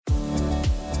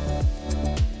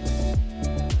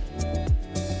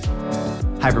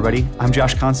Hi, everybody. I'm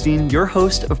Josh Constine, your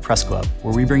host of Press Club,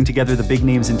 where we bring together the big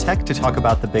names in tech to talk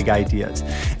about the big ideas.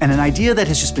 And an idea that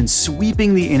has just been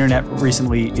sweeping the internet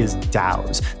recently is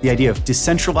DAOs, the idea of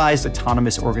decentralized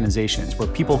autonomous organizations where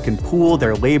people can pool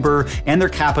their labor and their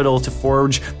capital to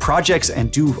forge projects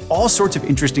and do all sorts of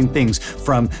interesting things,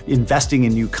 from investing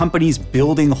in new companies,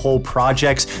 building whole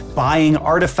projects, buying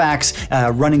artifacts,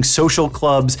 running social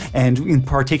clubs, and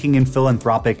partaking in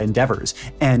philanthropic endeavors.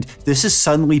 And this is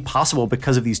suddenly possible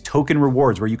because of these token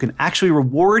rewards where you can actually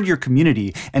reward your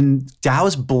community. And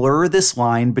DAOs blur this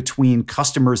line between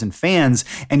customers and fans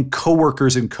and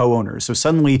coworkers and co-owners. So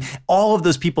suddenly all of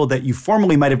those people that you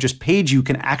formerly might have just paid you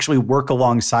can actually work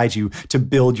alongside you to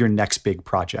build your next big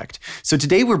project. So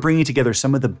today we're bringing together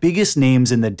some of the biggest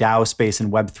names in the DAO space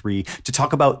in Web3 to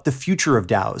talk about the future of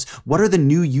DAOs. What are the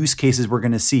new use cases we're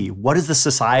going to see? What is the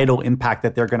societal impact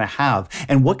that they're going to have?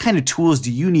 And what kind of tools do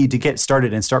you need to get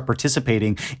started and start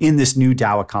participating in this new DAO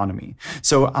economy?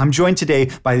 So I'm joined today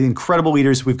by the incredible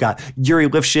leaders. We've got Yuri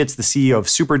Lifshitz, the CEO of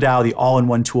SuperDAO, the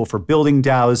all-in-one tool for building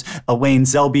DAOs, Elaine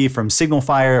Zelby from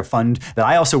SignalFire, a fund that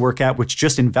I also work at, which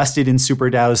just invested in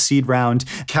SuperDAO's seed round,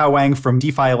 Kao Wang from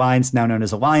DeFi Alliance, now known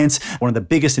as Alliance, one of the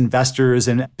biggest investors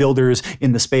and builders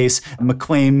in the space,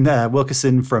 McLean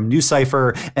Wilkeson from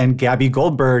NewCipher, and Gabby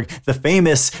Goldberg, the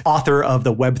famous author of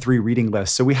the Web3 reading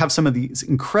list. So we have some of these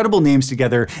incredible names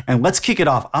together, and let's kick it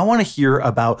off. I want to hear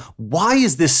about why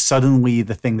is this suddenly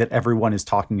the thing that everyone is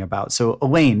talking about? So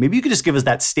Elaine, maybe you could just give us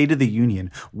that state of the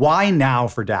union. Why now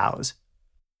for DAOs?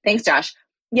 Thanks, Josh.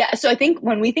 Yeah, so I think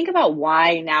when we think about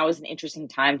why now is an interesting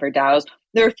time for DAOs,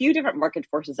 there are a few different market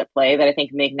forces at play that I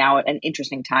think make now an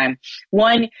interesting time.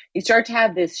 One, you start to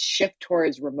have this shift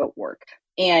towards remote work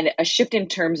and a shift in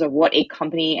terms of what a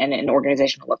company and an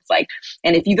organization looks like.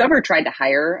 And if you've ever tried to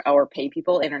hire or pay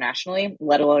people internationally,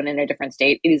 let alone in a different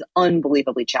state, it is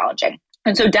unbelievably challenging.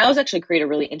 And so DAOs actually create a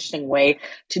really interesting way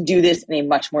to do this in a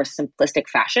much more simplistic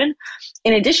fashion.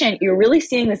 In addition, you're really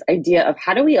seeing this idea of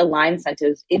how do we align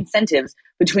incentives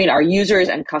between our users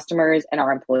and customers and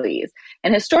our employees.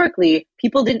 And historically,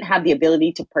 people didn't have the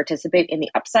ability to participate in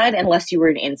the upside unless you were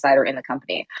an insider in the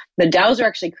company. The DAOs are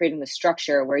actually creating the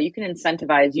structure where you can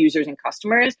incentivize users and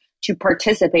customers to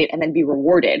participate and then be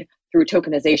rewarded through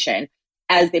tokenization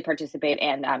as they participate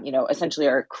and essentially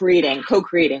are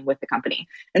co-creating with the company.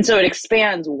 And so it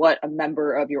expands what a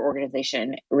member of your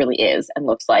organization really is and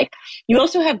looks like. You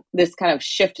also have this kind of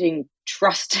shifting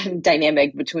trust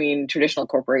dynamic between traditional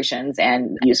corporations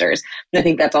and users. And I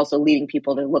think that's also leading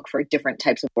people to look for different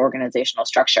types of organizational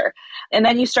structure. And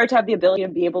then you start to have the ability to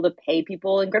be able to pay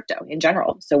people in crypto in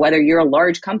general. So whether you're a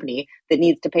large company that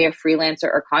needs to pay a freelancer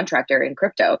or contractor in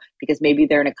crypto because maybe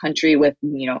they're in a country with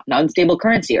an unstable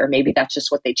currency, or maybe that's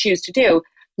just what they choose to do,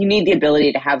 you need the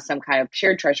ability to have some kind of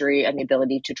shared treasury and the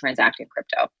ability to transact in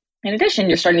crypto. In addition,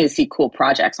 you're starting to see cool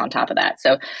projects on top of that.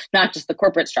 So not just the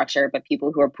corporate structure, but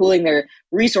people who are pooling their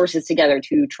resources together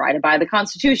to try to buy the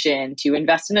Constitution, to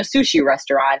invest in a sushi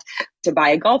restaurant, to buy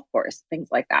a golf course, things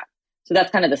like that. So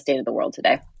that's kind of the state of the world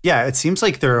today. Yeah, it seems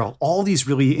like there are all these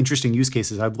really interesting use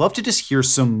cases. I'd love to just hear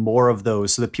some more of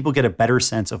those so that people get a better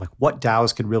sense of what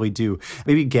DAOs could really do.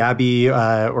 Maybe Gabby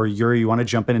or Yuri, you want to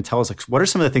jump in and tell us what are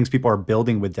some of the things people are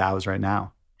building with DAOs right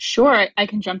now? Sure, I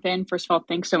can jump in. First of all,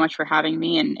 thanks so much for having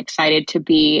me, and excited to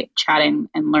be chatting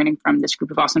and learning from this group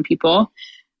of awesome people.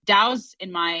 DAOs,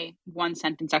 in my one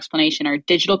sentence explanation, are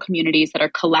digital communities that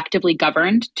are collectively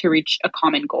governed to reach a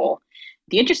common goal.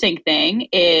 The interesting thing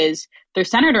is they're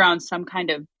centered around some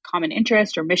kind of common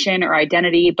interest or mission or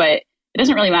identity, but it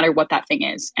doesn't really matter what that thing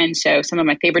is. And so some of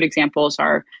my favorite examples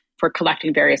are for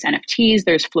collecting various NFTs.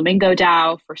 There's Flamingo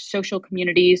DAO. For social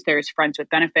communities, there's Friends with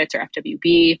Benefits or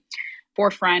FWB.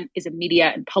 Forefront is a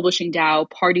media and publishing DAO.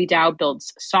 Party DAO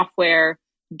builds software.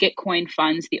 Gitcoin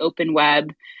funds the open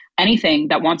web. Anything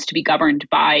that wants to be governed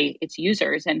by its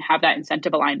users and have that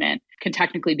incentive alignment can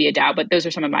technically be a DAO. But those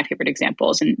are some of my favorite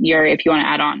examples. And Yuri, if you want to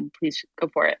add on, please go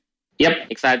for it. Yep,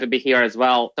 excited to be here as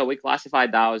well. So we classify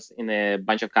DAOs in a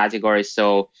bunch of categories.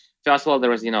 So first of all, there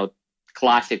was,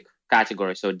 classic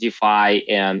categories, so DeFi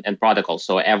and protocols.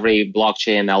 So every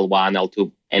blockchain, L1,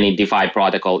 L2, any DeFi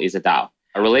protocol is a DAO.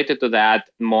 Related to that,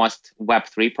 most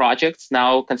Web3 projects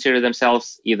now consider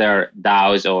themselves either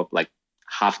DAOs or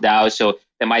half DAOs. So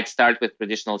they might start with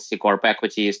traditional C Corp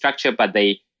equity structure, but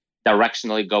they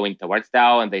directionally going towards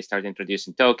DAO and they start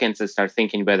introducing tokens and start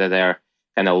thinking whether their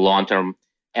kind of long-term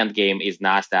end game is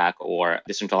NASDAQ or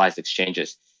decentralized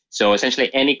exchanges. So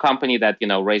essentially any company that,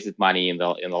 raised money in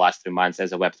the last 3 months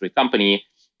as a Web3 company,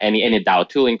 any DAO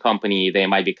tooling company, they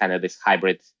might be kind of this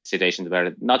hybrid situation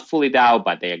where not fully DAO,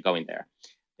 but they are going there.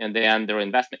 And then there are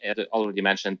investment, as I already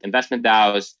mentioned, investment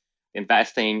DAOs,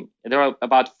 investing. There are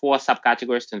about 4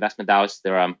 subcategories to investment DAOs.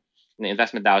 There are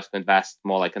investment DAOs who invest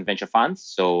more like in venture funds,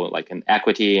 so like in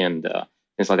equity and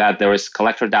things like that. There is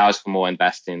collector DAOs who more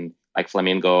invest in, like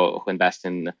Flamingo, who invest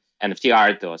in NFT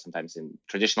art or sometimes in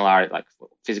traditional art, like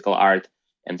physical art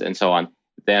and so on.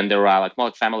 Then there are like more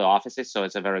like family offices. So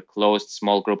it's a very closed,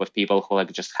 small group of people who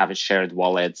like just have shared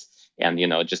wallets and,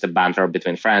 just a banter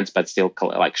between friends, but still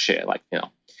like share, like,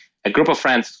 a group of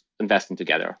friends investing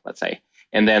together, let's say.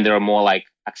 And then there are more like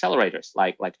accelerators,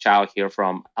 like Chao here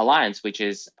from Alliance, which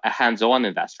is a hands-on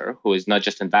investor who is not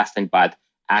just investing, but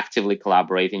actively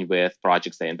collaborating with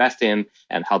projects they invest in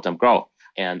and help them grow.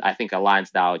 And I think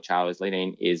Alliance DAO Chao is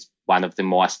leading is one of the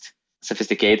most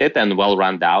sophisticated and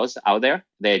well-run DAOs out there.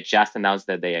 They just announced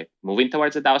that they are moving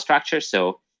towards a DAO structure.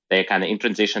 So they kind of in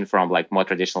transition from like more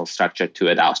traditional structure to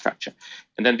a DAO structure.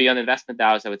 And then beyond investment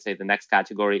DAOs, I would say the next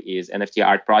category is NFT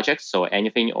art projects. So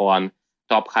anything on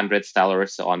top 100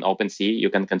 sellers on OpenSea, you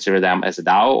can consider them as a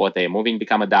DAO, or they're moving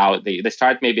become a DAO. They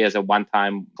start maybe as a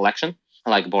one-time collection,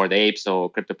 like Bored Apes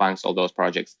or CryptoPunks, all those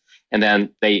projects. And then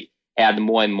they add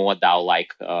more and more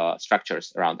DAO-like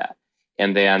structures around that.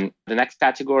 And then the next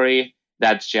category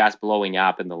that's just blowing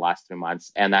up in the last 3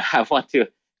 months, and I want to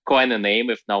coin a name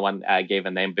if no one gave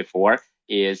a name before,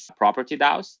 is property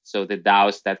DAOs. So the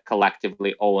DAOs that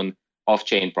collectively own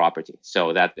off-chain property.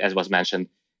 So that, as was mentioned,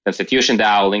 Constitution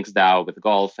DAO, Lynx DAO with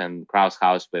golf, and Kraus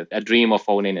House with a dream of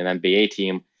owning an NBA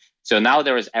team. So now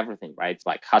there is everything, right? It's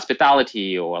like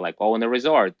hospitality, or like own a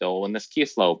resort, own a ski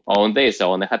slope, own this,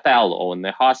 own a hotel, own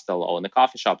a hostel, own a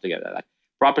coffee shop together. Like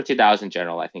property DAOs in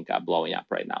general, I think are blowing up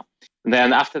right now. And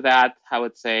then after that, I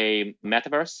would say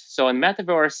metaverse. So in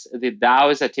metaverse, the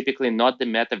DAOs are typically not the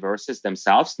metaverses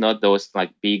themselves, not those like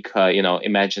big,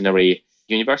 imaginary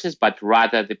universes, but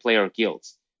rather the player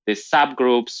guilds, the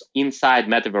subgroups inside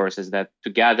metaverses that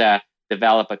together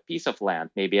develop a piece of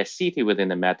land, maybe a city within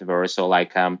the metaverse, or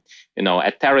like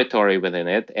a territory within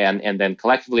it, and then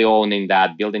collectively owning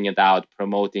that, building it out,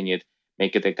 promoting it,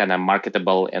 make it a kind of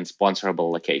marketable and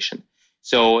sponsorable location.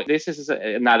 So this is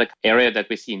another area that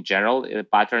we see in general, a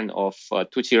pattern of a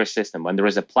two-tier system. When there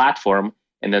is a platform,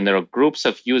 and then there are groups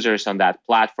of users on that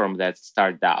platform that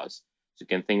start DAOs. So you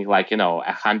can think like,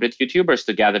 100 YouTubers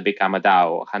together become a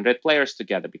DAO, 100 players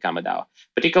together become a DAO.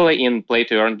 Particularly in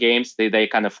play-to-earn games, they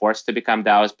kind of forced to become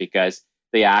DAOs because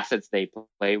the assets they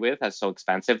play with are so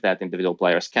expensive that individual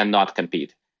players cannot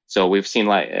compete. So we've seen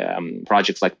like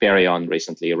projects like Perion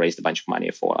recently raised a bunch of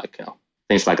money for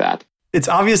things like that. It's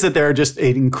obvious that there are just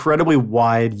an incredibly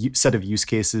wide set of use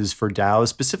cases for DAOs,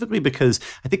 specifically because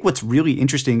I think what's really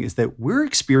interesting is that we're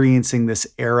experiencing this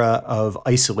era of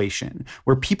isolation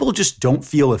where people just don't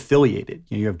feel affiliated.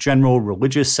 You have general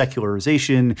religious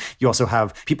secularization. You also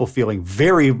have people feeling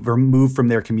very removed from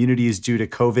their communities due to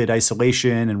COVID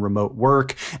isolation and remote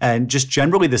work, and just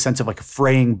generally the sense of like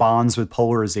fraying bonds with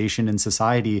polarization in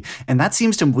society. And that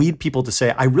seems to lead people to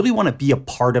say, I really want to be a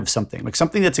part of something, like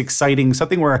something that's exciting,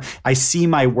 something where I see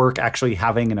my work actually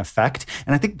having an effect.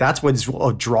 And I think that's what's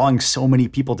drawing so many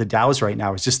people to DAOs right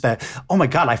now, is just that, oh my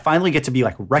God, I finally get to be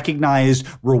like recognized,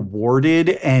 rewarded,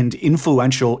 and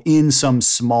influential in some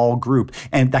small group.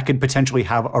 And that could potentially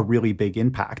have a really big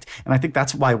impact. And I think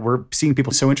that's why we're seeing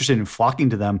people so interested in flocking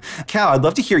to them. Cal, I'd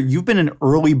love to hear, you've been an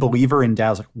early believer in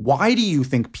DAOs. Like, why do you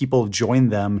think people join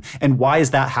them? And why is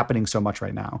that happening so much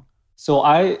right now? So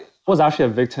I was actually a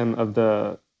victim of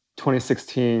the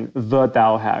 2016 The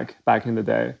DAO hack back in the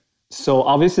day. So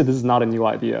obviously this is not a new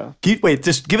idea.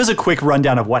 Just give us a quick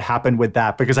rundown of what happened with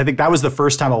that, because I think that was the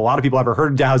first time a lot of people ever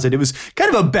heard of DAOs, and it was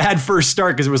kind of a bad first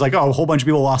start because it was like, oh, a whole bunch of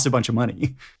people lost a bunch of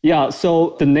money. Yeah,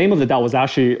 so the name of the DAO was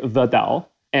actually The DAO.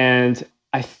 And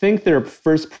I think their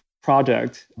first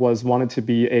project wanted to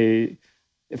be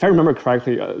if I remember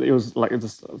correctly, it was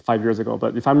 5 years ago,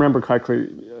 but if I remember correctly,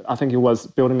 I think it was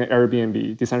building an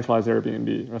Airbnb, decentralized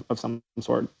Airbnb of some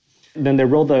sort. Then they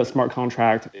wrote the smart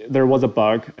contract. There was a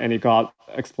bug and it got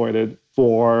exploited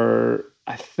for,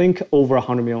 I think, over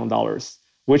 $100 million,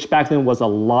 which back then was a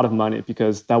lot of money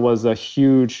because that was a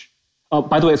huge...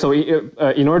 by the way, so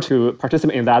in order to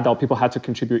participate in that, people had to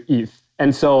contribute ETH.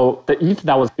 And so the ETH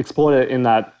that was exploited in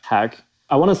that hack,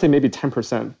 I want to say maybe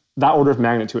 10%, that order of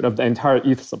magnitude of the entire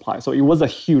ETH supply. So it was a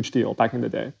huge deal back in the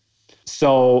day.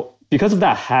 So because of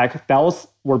that hack, DAOs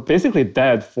were basically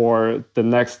dead for the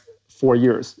next 4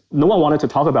 years. No one wanted to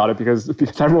talk about it because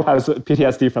everyone has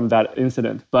PTSD from that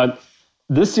incident. But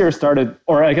this year started,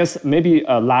 or I guess maybe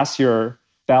last year,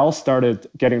 DAOs started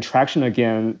getting traction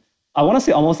again. I want to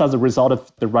say almost as a result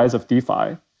of the rise of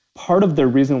DeFi. Part of the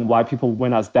reason why people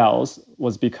went as DAOs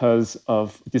was because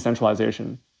of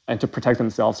decentralization and to protect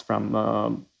themselves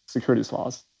from securities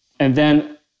laws. And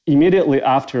then immediately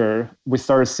after, we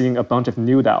started seeing a bunch of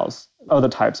new DAOs, other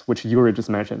types, which Yuri just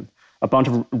mentioned, a bunch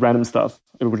of random stuff,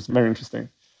 which is very interesting.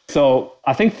 So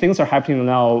I think things are happening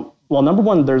now. Well, number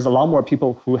one, there's a lot more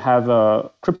people who have a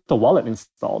crypto wallet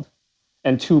installed.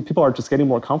 And two, people are just getting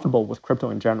more comfortable with crypto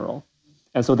in general.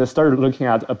 And so they started looking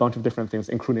at a bunch of different things,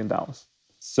 including DAOs.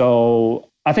 So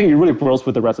I think it really grows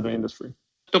with the rest of the industry.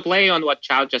 To play on what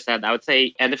Chao just said, I would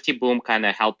say NFT boom kind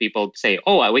of helped people say,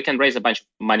 oh, we can raise a bunch of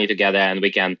money together and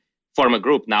we can form a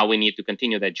group. Now we need to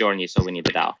continue that journey, so we need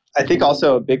a DAO. I think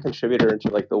also a big contributor to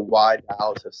like the why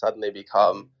DAOs have suddenly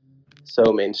become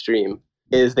so mainstream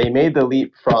is they made the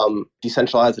leap from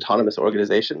decentralized autonomous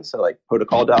organizations, so like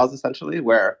protocol DAOs essentially,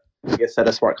 where you get a set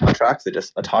of smart contracts that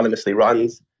just autonomously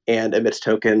runs and emits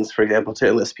tokens, for example, to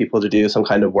enlist people to do some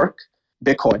kind of work.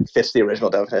 Bitcoin fits the original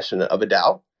definition of a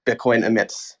DAO. Bitcoin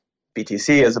emits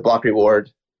BTC as a block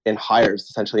reward and hires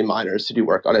essentially miners to do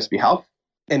work on its behalf.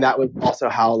 And that was also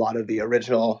how a lot of the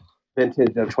original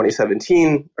vintage of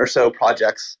 2017 or so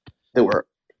projects that were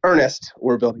earnest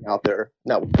were building out their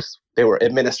networks. They were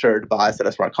administered by a set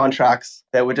of smart contracts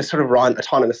that would just sort of run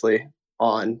autonomously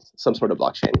on some sort of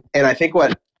blockchain. And I think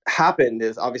what happened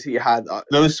is obviously you had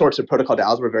those sorts of protocol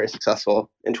DAOs were very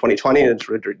successful in 2020 and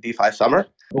sort of DeFi summer.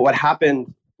 But what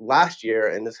happened last year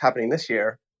and is happening this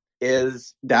year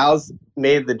is DAOs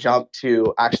made the jump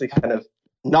to actually kind of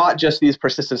not just these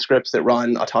persistent scripts that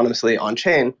run autonomously on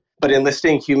chain, but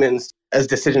enlisting humans as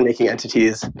decision-making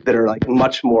entities that are like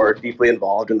much more deeply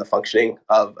involved in the functioning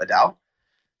of a DAO.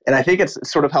 And I think it's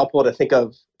sort of helpful to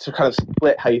kind of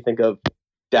split how you think of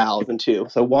DAOs in two.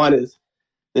 So one is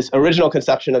this original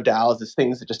conception of DAOs as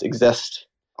things that just exist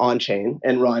on chain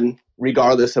and run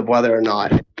regardless of whether or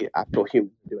not the actual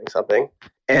human is doing something.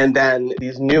 And then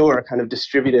these newer kind of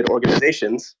distributed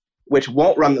organizations, which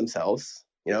won't run themselves.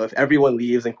 You know, if everyone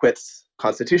leaves and quits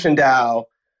Constitution DAO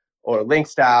or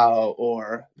Lynx DAO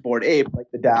or Bored Ape,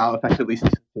 like the DAO effectively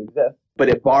ceases to exist. But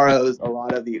it borrows a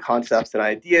lot of the concepts and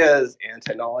ideas and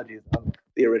technologies of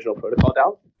the original protocol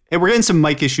DAO. Hey, we're getting some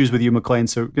mic issues with you, McLean,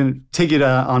 so we're going to take it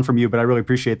on from you, but I really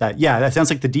appreciate that. Yeah, that sounds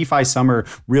like the DeFi summer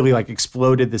really like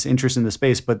exploded this interest in the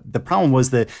space, but the problem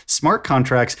was that smart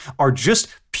contracts are just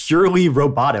purely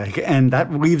robotic, and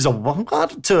that leaves a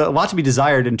lot to be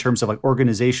desired in terms of like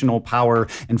organizational power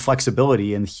and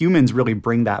flexibility, and humans really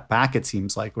bring that back, it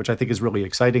seems like, which I think is really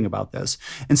exciting about this.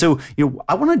 And so,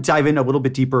 I want to dive in a little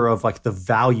bit deeper of like the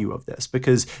value of this,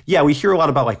 because yeah, we hear a lot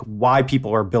about like why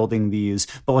people are building these,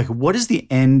 but like what is the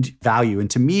end value? And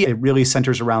to me, it really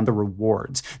centers around the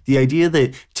rewards. The idea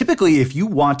that typically if you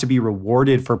want to be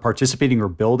rewarded for participating or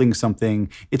building something,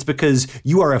 it's because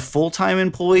you are a full-time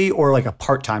employee or like a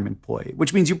part-time employee,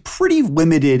 which means you're pretty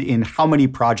limited in how many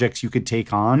projects you could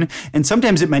take on. And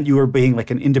sometimes it meant you were being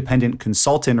like an independent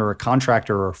consultant or a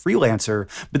contractor or a freelancer,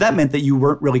 but that meant that you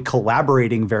weren't really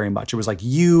collaborating very much. It was like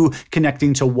you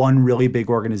connecting to one really big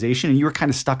organization and you were kind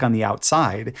of stuck on the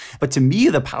outside. But to me,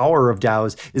 the power of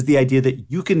DAOs is the idea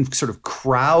that you can sort of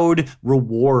crowd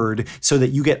reward so that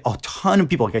you get a ton of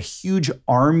people, like a huge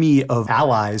army of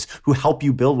allies who help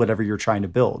you build whatever you're trying to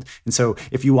build. And so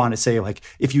if you want to say like,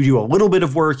 if you do a little bit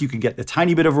of work, you can get a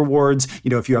tiny bit of rewards.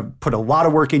 If you have put a lot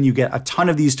of work in, you get a ton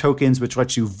of these tokens, which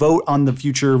lets you vote on the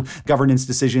future governance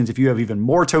decisions. If you have even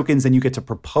more tokens, then you get to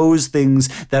propose things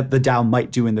that the DAO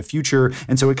might do in the future.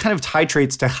 And so it kind of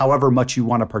titrates to however much you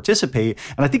want to participate.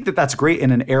 And I think that that's great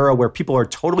in an era where people are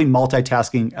totally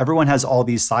multitasking. Everyone has all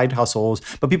these side hustles,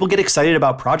 but people get excited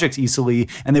about projects easily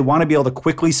and they want to be able to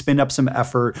quickly spin up some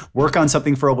effort, work on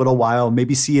something for a little while,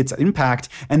 maybe see its impact,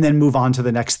 and then move on to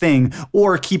the next thing,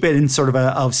 or keep it in sort of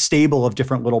a stable of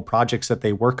different little projects that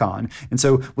they work on. And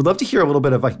so we'd love to hear a little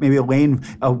bit of like maybe Elaine,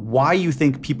 why you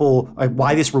think people,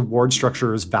 why this reward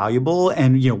structure is valuable,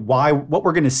 and what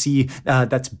we're going to see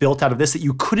that's built out of this that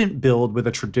you couldn't build with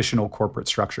a traditional corporate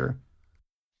structure.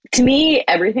 To me,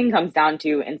 everything comes down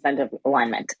to incentive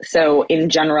alignment. So in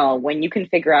general, when you can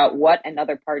figure out what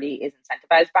another party is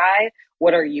incentivized by,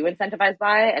 what are you incentivized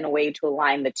by, and a way to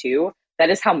align the two, that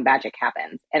is how magic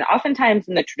happens. And oftentimes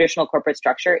in the traditional corporate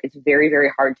structure, it's very,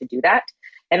 very hard to do that.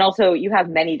 And also you have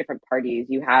many different parties.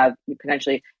 You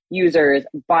potentially users,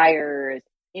 buyers,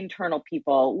 internal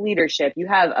people, leadership. You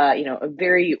have a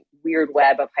very weird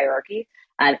web of hierarchy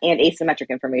and asymmetric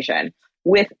information.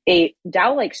 With a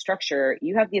DAO-like structure,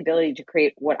 you have the ability to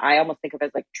create what I almost think of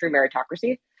as like true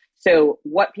meritocracy. So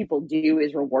what people do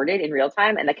is rewarded in real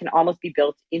time, and that can almost be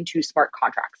built into smart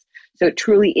contracts. So it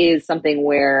truly is something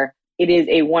where it is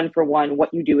a one-for-one,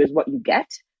 what you do is what you get,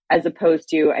 as opposed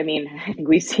to, I think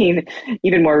we've seen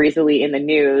even more recently in the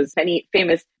news, many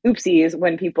famous oopsies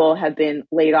when people have been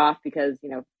laid off because,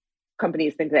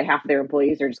 companies think that half of their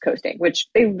employees are just coasting, which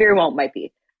they very well might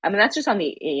be. I mean, that's just on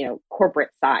the corporate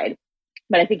side.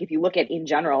 But I think if you look at in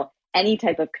general, any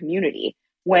type of community,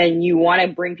 when you want to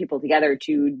bring people together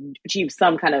to achieve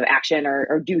some kind of action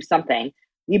or do something,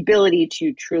 the ability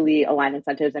to truly align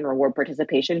incentives and reward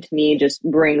participation, to me, just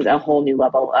brings a whole new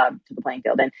level to the playing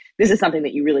field. And this is something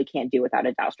that you really can't do without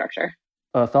a DAO structure.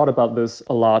 Thought about this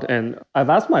a lot, and I've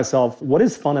asked myself, what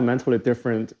is fundamentally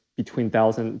different between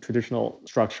DAOs and traditional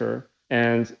structure?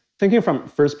 And thinking from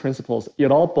first principles, it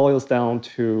all boils down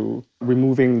to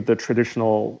removing the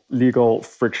traditional legal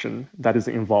friction that is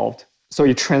involved. So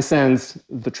it transcends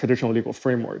the traditional legal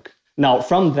framework. Now,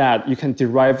 from that, you can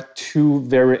derive two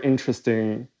very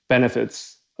interesting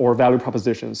benefits or value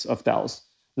propositions of DAOs.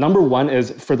 Number one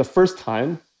is, for the first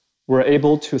time, we're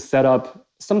able to set up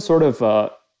some sort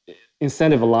of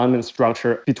incentive alignment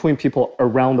structure between people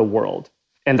around the world.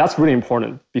 And that's really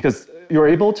important because you're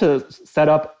able to set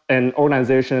up an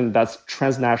organization that's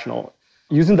transnational.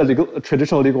 Using the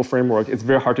traditional legal framework, it's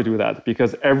very hard to do that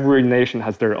because every nation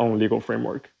has their own legal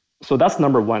framework. So that's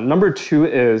number one. Number two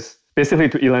is, basically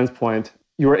to Elaine's point,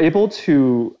 you're able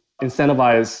to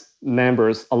incentivize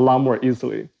members a lot more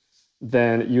easily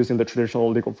than using the traditional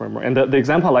legal framework. And the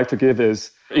example I like to give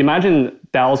is, imagine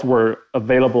DAOs were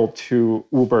available to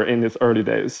Uber in its early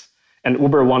days, and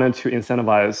Uber wanted to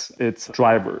incentivize its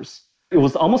drivers. It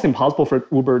was almost impossible for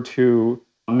Uber to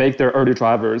make their early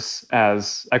drivers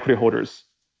as equity holders,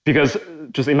 because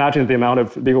just imagine the amount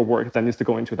of legal work that needs to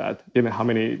go into that, given how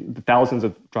many thousands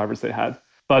of drivers they had.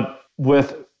 But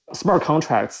with smart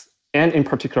contracts, and in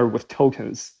particular with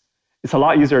tokens, it's a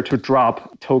lot easier to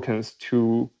drop tokens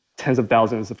to tens of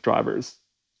thousands of drivers.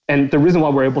 And the reason why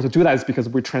we're able to do that is because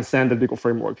we transcend the legal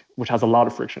framework, which has a lot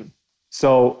of friction.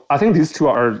 So I think these two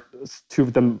are two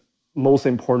of the most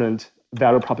important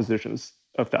value propositions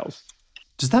of DAOs.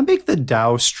 Does that make the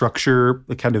DAO structure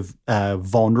kind of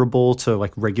vulnerable to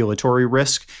like regulatory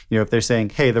risk? If they're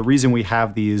saying, hey, the reason we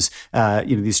have these,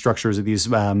 these structures or these,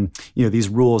 these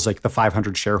rules, like the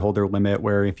 500 shareholder limit,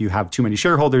 where if you have too many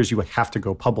shareholders, you have to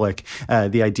go public.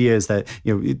 The idea is that,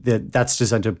 that's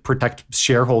designed to protect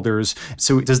shareholders.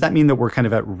 So does that mean that we're kind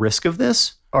of at risk of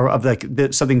this? Or of like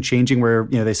something changing where,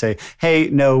 they say, hey,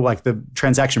 no, like the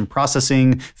transaction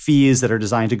processing fees that are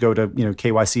designed to go to,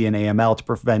 KYC and AML to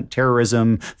prevent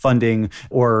terrorism funding,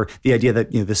 or the idea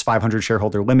that, this 500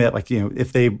 shareholder limit, like,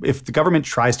 if the government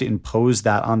tries to impose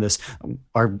that on this,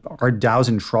 are DAOs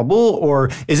in trouble? Or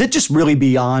is it just really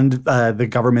beyond the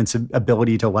government's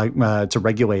ability to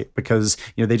regulate? Because,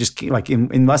 they just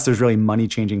unless there's really money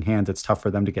changing hands, it's tough for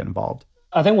them to get involved.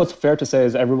 I think what's fair to say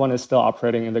is everyone is still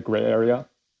operating in the gray area.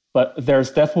 But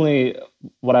there's definitely,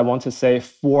 what I want to say,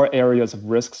 4 areas of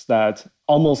risks that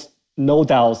almost no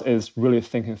DAOs is really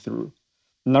thinking through.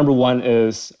 Number one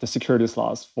is the securities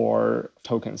laws for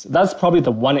tokens. That's probably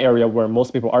the one area where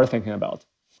most people are thinking about.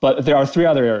 But there are 3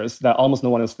 other areas that almost no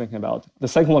one is thinking about. The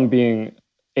second one being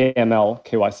AML,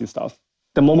 KYC stuff.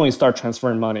 The moment you start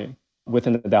transferring money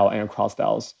within the DAO and across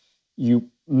DAOs, you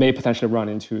may potentially run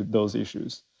into those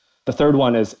issues. The third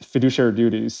one is fiduciary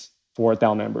duties for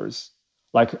DAO members.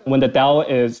 Like when the DAO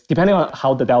is, depending on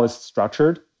how the DAO is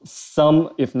structured, some,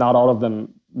 if not all of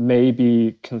them, may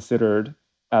be considered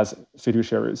as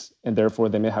fiduciaries, and therefore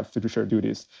they may have fiduciary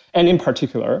duties. And in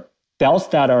particular,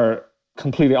 DAOs that are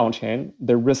completely on-chain,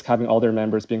 they risk having all their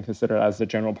members being considered as a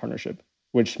general partnership,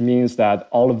 which means that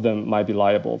all of them might be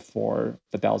liable for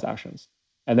the DAO's actions.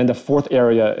 And then the fourth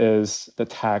area is the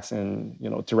tax and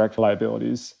direct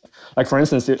liabilities. Like for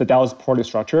instance, if the DAO is poorly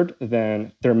structured,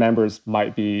 then their members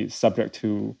might be subject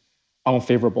to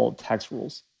unfavorable tax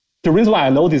rules. The reason why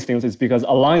I know these things is because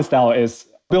Alliance DAO is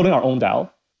building our own DAO,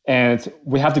 and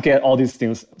we have to get all these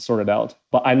things sorted out.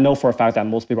 But I know for a fact that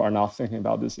most people are not thinking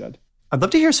about this yet. I'd love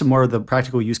to hear some more of the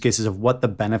practical use cases of what the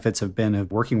benefits have been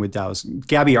of working with DAOs.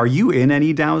 Gabby, are you in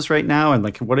any DAOs right now?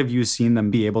 And what have you seen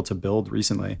them be able to build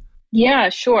recently? Yeah,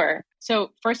 sure.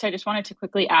 So first, I just wanted to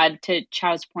quickly add to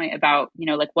Chao's point about,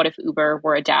 what if Uber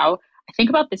were a DAO? I think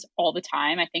about this all the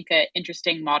time. I think an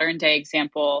interesting modern day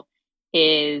example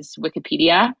is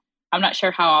Wikipedia. I'm not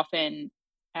sure how often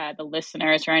the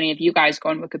listeners or any of you guys go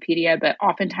on Wikipedia, but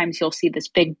oftentimes you'll see this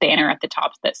big banner at the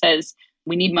top that says,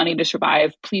 we need money to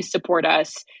survive. Please support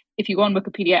us. If you go on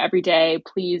Wikipedia every day,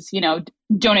 please,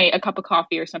 donate a cup of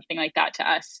coffee or something like that to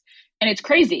us. And it's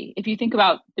crazy if you think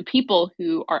about the people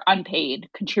who are unpaid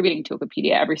contributing to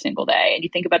Wikipedia every single day. And you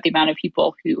think about the amount of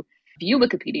people who view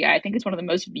Wikipedia. I think it's one of the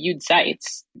most viewed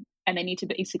sites, and they need to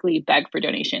basically beg for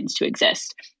donations to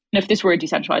exist. And if this were a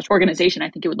decentralized organization,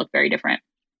 I think it would look very different.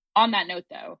 On that note,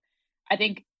 though, I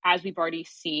think as we've already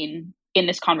seen in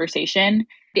this conversation,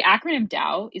 the acronym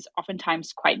DAO is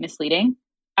oftentimes quite misleading.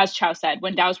 As Chao said,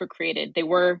 when DAOs were created, they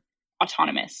were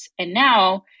autonomous. And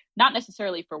now, not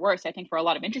necessarily for worse, I think for a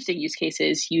lot of interesting use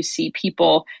cases, you see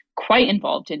people quite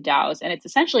involved in DAOs. And it's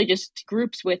essentially just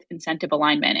groups with incentive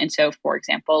alignment. And so, for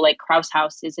example, like Kraus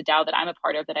House is a DAO that I'm a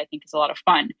part of that I think is a lot of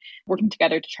fun, working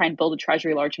together to try and build a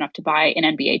treasury large enough to buy an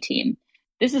NBA team.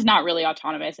 This is not really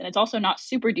autonomous, and it's also not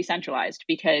super decentralized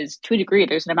because to a degree,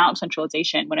 there's an amount of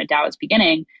centralization when a DAO is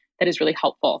beginning that is really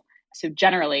helpful. So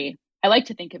generally, I like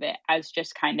to think of it as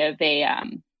just kind of a,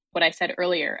 what I said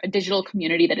earlier, a digital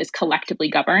community that is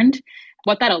collectively governed.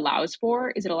 What that allows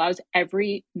for is it allows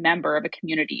every member of a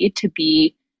community to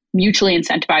be mutually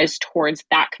incentivized towards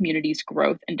that community's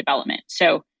growth and development.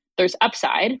 So there's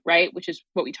upside, right, which is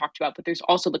what we talked about, but there's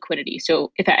also liquidity.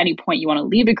 So if at any point you want to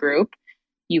leave a group,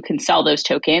 you can sell those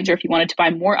tokens, or if you wanted to buy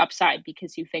more upside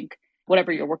because you think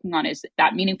whatever you're working on is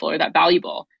that meaningful or that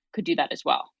valuable, could do that as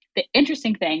well. The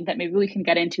interesting thing that maybe we can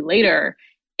get into later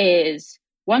is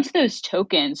once those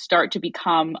tokens start to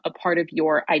become a part of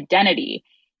your identity,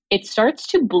 it starts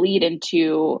to bleed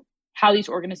into how these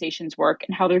organizations work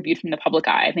and how they're viewed from the public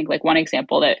eye. I think like one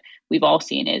example that we've all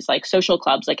seen is like social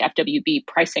clubs like FWB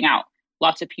pricing out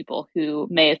lots of people who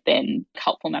may have been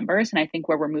helpful members. And I think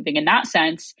where we're moving in that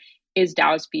sense is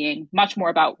DAOs being much more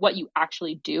about what you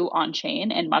actually do on chain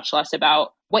and much less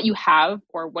about what you have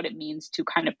or what it means to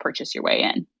kind of purchase your way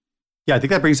in. Yeah, I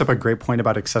think that brings up a great point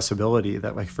about accessibility,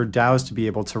 that like for DAOs to be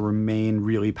able to remain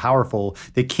really powerful,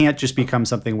 they can't just become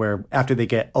something where after they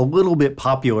get a little bit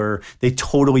popular, they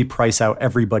totally price out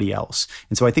everybody else.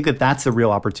 And so I think that that's the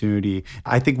real opportunity.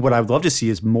 I think what I'd love to see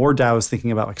is more DAOs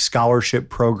thinking about like scholarship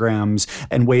programs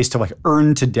and ways to like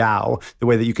earn to DAO, the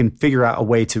way that you can figure out a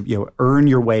way to, you know, earn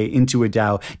your way into a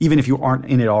DAO, even if you aren't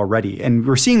in it already. And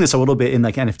we're seeing this a little bit in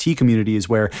like NFT communities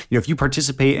where, you know, if you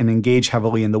participate and engage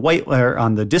heavily in the white layer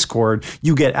on the Discord,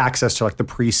 you get access to like the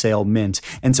pre-sale mint.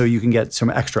 And so you can get some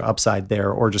extra upside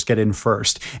there or just get in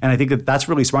first. And I think that that's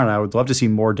really smart. And I would love to see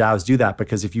more DAOs do that,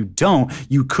 because if you don't,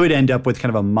 you could end up with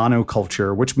kind of a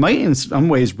monoculture, which might in some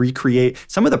ways recreate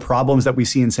some of the problems that we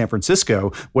see in San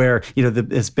Francisco, where, you know,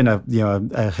 it's been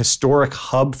a historic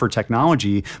hub for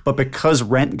technology, but because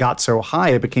rent got so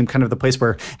high, it became kind of the place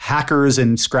where hackers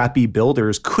and scrappy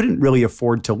builders couldn't really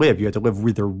afford to live. You had to live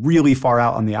either really far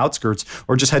out on the outskirts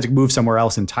or just had to move somewhere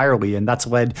else entirely. And that's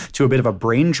led to a bit of a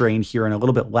brain drain here and a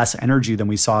little bit less energy than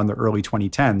we saw in the early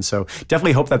 2010s. So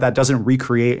definitely hope that that doesn't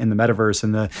recreate in the metaverse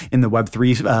and in the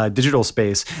Web3 digital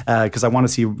space, because I want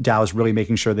to see DAOs really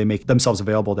making sure they make themselves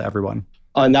available to everyone.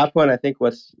 On that point, I think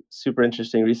what's super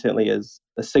interesting recently is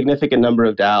a significant number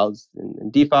of DAOs in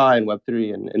DeFi and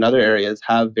Web3 and in other areas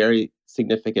have very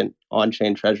significant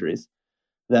on-chain treasuries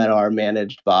that are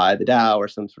managed by the DAO or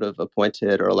some sort of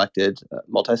appointed or elected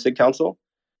multi-sig council.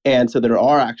 And so there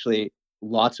are actually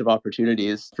lots of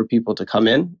opportunities for people to come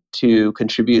in to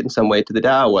contribute in some way to the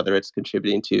DAO, whether it's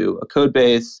contributing to a code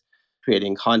base,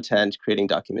 creating content, creating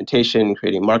documentation,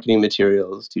 creating marketing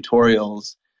materials,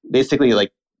 tutorials, basically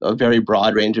like a very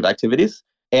broad range of activities,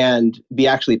 and be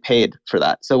actually paid for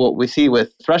that. So what we see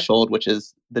with Threshold, which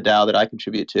is the DAO that I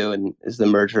contribute to and is the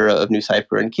merger of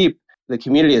NuCypher and Keep, the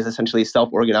community has essentially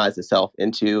self-organized itself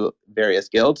into various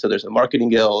guilds. So there's a marketing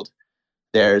guild,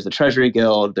 there's a treasury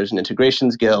guild, there's an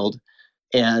integrations guild,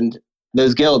 and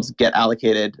those guilds get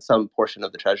allocated some portion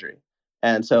of the treasury.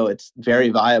 And so it's very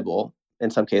viable in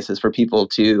some cases for people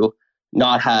to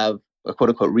not have a quote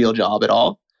unquote real job at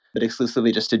all, but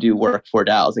exclusively just to do work for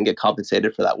DAOs and get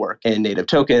compensated for that work in native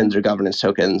tokens or governance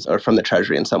tokens or from the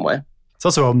treasury in some way. It's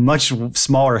also a much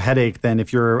smaller headache than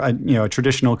if you're a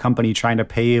traditional company trying to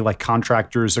pay like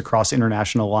contractors across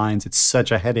international lines. It's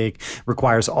such a headache,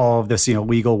 requires all of this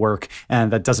legal work,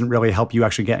 and that doesn't really help you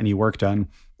actually get any work done.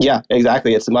 Yeah,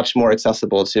 exactly. It's much more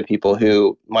accessible to people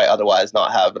who might otherwise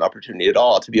not have an opportunity at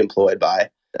all to be employed by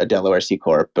a Delaware C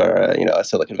Corp or a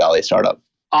Silicon Valley startup.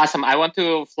 Awesome. I want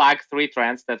to flag 3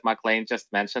 trends that McLean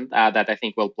just mentioned that I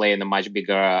think will play in a much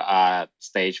bigger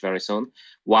stage very soon.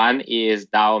 One is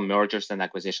DAO mergers and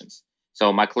acquisitions.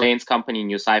 So McLean's company,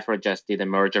 NuCypher, just did a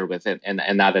merger with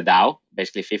another DAO,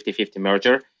 basically 50-50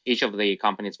 merger. Each of the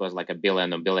companies was like $1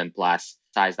 billion or $1 billion plus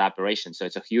sized operation. So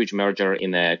it's a huge merger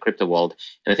in the crypto world.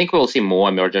 And I think we will see more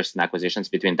mergers and acquisitions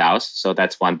between DAOs. So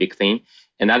that's one big thing.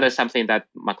 Another something that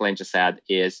McLean just said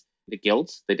is the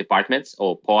guilds, the departments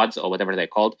or pods or whatever they're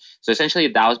called. So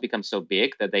essentially DAOs become so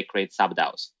big that they create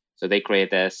sub-DAOs. So they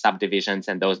create subdivisions,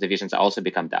 and those divisions also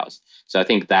become DAOs. So I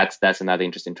think that's another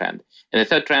interesting trend. And the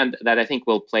third trend that I think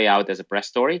will play out as a press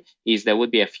story is there would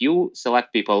be a few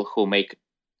select people who make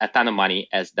a ton of money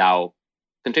as DAO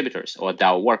contributors or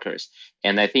DAO workers.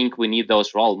 And I think we need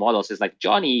those role models. It's like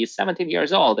Johnny is 17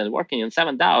 years old and working in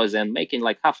 7 DAOs and making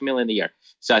like $500,000 a year.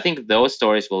 So I think those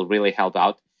stories will really help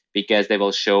out, because they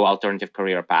will show alternative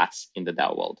career paths in the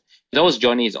DAO world. Those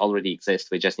journeys already exist.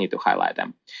 We just need to highlight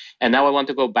them. And now I want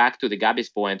to go back to the Gabi's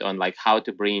point on like how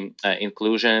to bring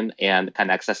inclusion and kind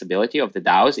of accessibility of the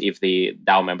DAOs if the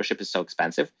DAO membership is so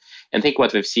expensive. And I think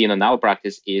what we've seen in our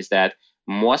practice is that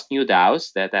most new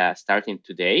DAOs that are starting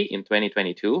today in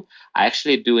 2022 are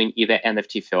actually doing either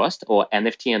NFT first or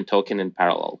NFT and token in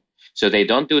parallel. So they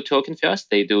don't do token first,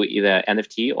 they do either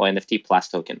NFT or NFT plus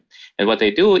token. And what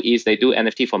they do is they do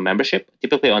NFT for membership,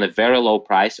 typically on a very low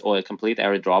price or a complete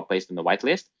airdrop based on the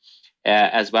whitelist,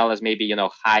 as well as maybe,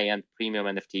 high-end premium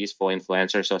NFTs for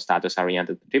influencers or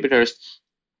status-oriented contributors.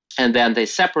 And then they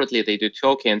do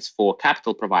tokens for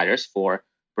capital providers, for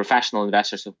professional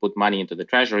investors who put money into the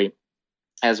treasury,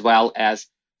 as well as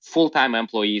full-time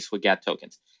employees who get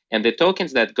tokens. And the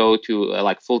tokens that go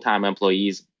to full-time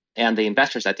employees and the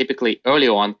investors are typically early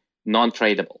on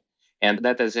non-tradable. And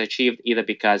that is achieved either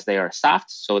because they are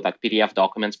soft, so like PDF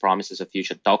documents, promises of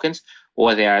future tokens,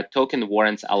 or they are token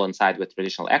warrants alongside with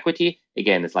traditional equity.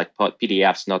 Again, it's like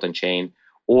PDFs, not on chain,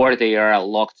 or they are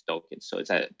locked tokens. So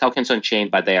it's tokens on chain,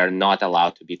 but they are not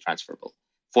allowed to be transferable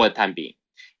for the time being.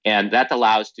 And that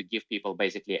allows to give people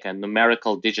basically a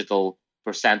numerical digital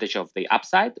percentage of the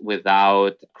upside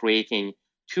without creating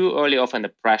too early of a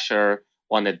pressure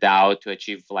on the DAO to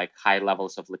achieve like high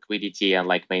levels of liquidity and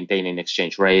like maintaining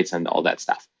exchange rates and all that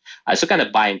stuff. So kind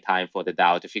of buying time for the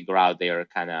DAO to figure out their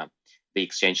kind of the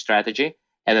exchange strategy,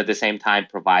 and at the same time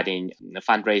providing a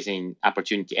fundraising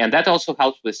opportunity. And that also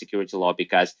helps with security law,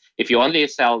 because if you only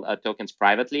sell tokens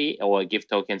privately or give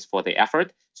tokens for the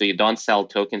effort, so you don't sell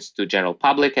tokens to general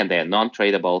public and they're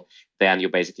non-tradable, then you're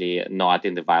basically not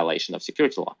in the violation of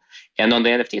security law. And on the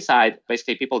NFT side,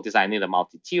 basically people design either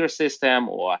multi-tier system,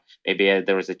 or maybe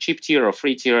there is a cheap tier or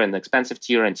free tier, an expensive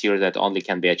tier, and tier that only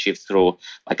can be achieved through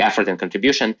like effort and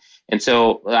contribution. And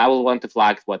so I will want to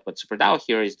flag what SuperDAO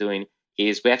here is doing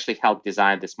is we actually help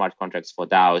design the smart contracts for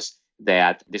DAOs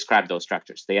that describe those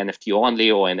structures, the NFT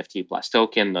only or NFT plus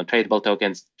token, non-tradable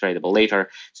tokens, tradable later.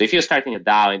 So if you're starting a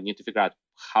DAO and you need to figure out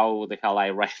how the hell I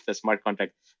write the smart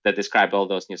contract that describe all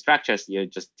those new structures, you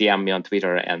just DM me on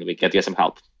Twitter and we get you some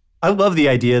help. I love the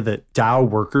idea that DAO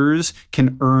workers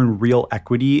can earn real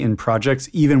equity in projects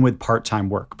even with part-time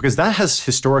work, because that has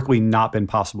historically not been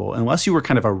possible. Unless you were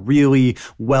kind of a really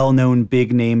well-known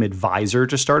big name advisor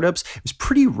to startups, it's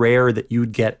pretty rare that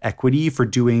you'd get equity for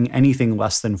doing anything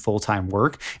less than full-time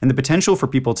work. And the potential for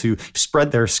people to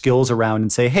spread their skills around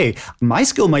and say, hey, my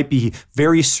skill might be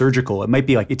very surgical. It might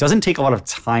be like, it doesn't take a lot of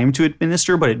time to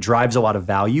administer, but it drives a lot of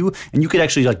value. And you could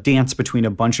actually like dance between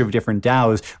a bunch of different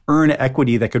DAOs, earn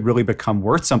equity that could really become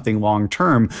worth something long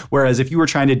term. Whereas if you were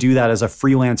trying to do that as a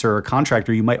freelancer or a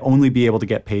contractor, you might only be able to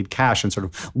get paid cash and sort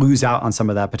of lose out on some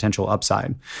of that potential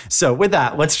upside. So with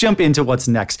that, let's jump into what's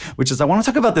next, which is I want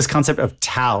to talk about this concept of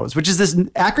TAOs, which is this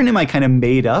acronym I kind of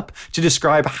made up to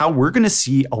describe how we're going to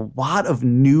see a lot of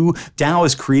new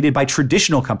DAOs created by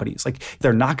traditional companies. Like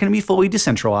they're not going to be fully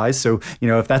decentralized. So,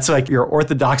 if that's like your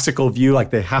orthodoxical view,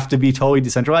 like they have to be totally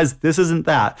decentralized, this isn't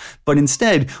that. But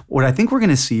instead, what I think we're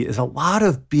going to see is a lot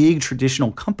of big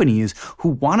traditional companies who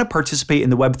want to participate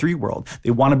in the Web3 world. They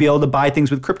want to be able to buy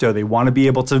things with crypto. They want to be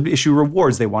able to issue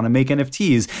rewards. They want to make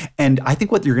NFTs. And I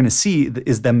think what you're going to see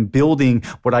is them building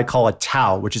what I call a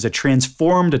TAO, which is a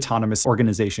transformed autonomous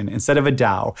organization instead of a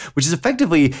DAO, which is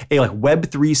effectively a like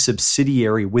Web3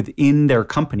 subsidiary within their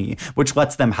company, which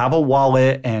lets them have a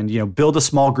wallet and build a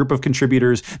small group of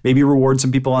contributors, maybe reward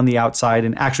some people on the outside,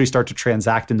 and actually start to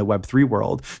transact in the Web3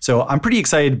 world. So I'm pretty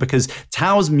excited because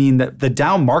TAOs mean that the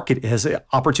DAO market has an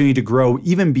opportunity to grow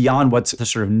even beyond what's the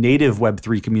sort of native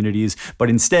Web3 communities, but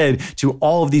instead to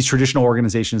all of these traditional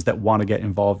organizations that want to get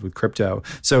involved with crypto.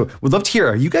 So we'd love to hear,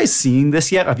 are you guys seeing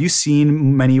this yet? Have you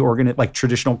seen many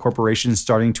traditional corporations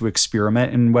starting to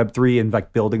experiment in Web3 and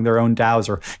like building their own DAOs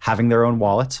or having their own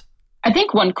wallets? I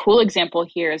think one cool example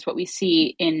here is what we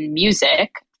see in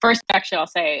music. First, actually, I'll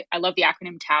say I love the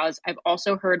acronym TAOs. I've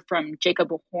also heard from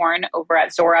Jacob Horn over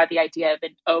at Zora the idea of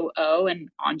an OO, an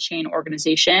on-chain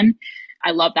organization.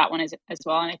 I love that one as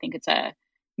well. And I think it's a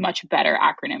much better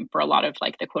acronym for a lot of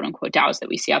like the quote unquote DAOs that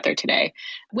we see out there today.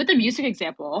 With the music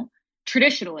example,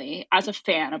 traditionally, as a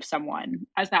fan of someone,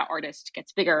 as that artist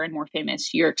gets bigger and more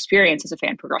famous, your experience as a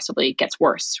fan progressively gets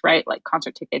worse, right? Like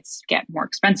concert tickets get more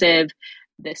expensive,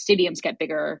 the stadiums get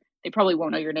bigger. They probably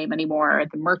won't know your name anymore.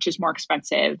 The merch is more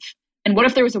expensive. And what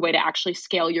if there was a way to actually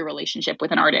scale your relationship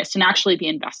with an artist and actually be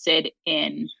invested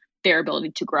in their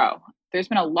ability to grow? There's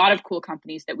been a lot of cool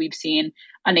companies that we've seen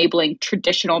enabling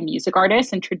traditional music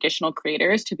artists and traditional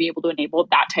creators to be able to enable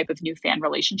that type of new fan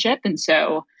relationship. And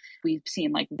so We've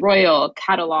seen like Royal,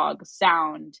 Catalog,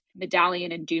 Sound,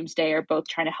 Medallion, and Doomsday are both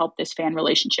trying to help this fan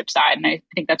relationship side. And I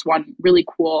think that's one really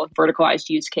cool verticalized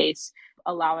use case,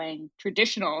 allowing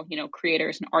traditional,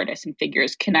 creators and artists and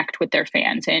figures connect with their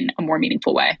fans in a more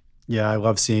meaningful way. Yeah, I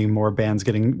love seeing more bands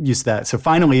getting used to that. So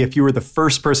finally, if you were the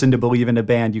first person to believe in a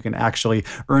band, you can actually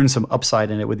earn some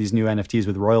upside in it with these new NFTs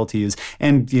with royalties.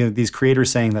 And these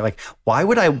creators saying that, like, why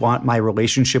would I want my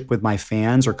relationship with my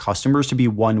fans or customers to be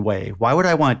one way? Why would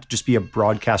I want it to just be a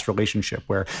broadcast relationship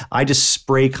where I just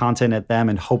spray content at them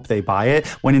and hope they buy it?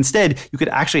 When instead, you could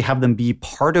actually have them be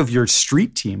part of your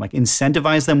street team, like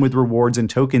incentivize them with rewards and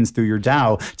tokens through your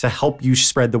DAO to help you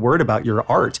spread the word about your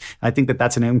art. And I think that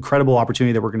that's an incredible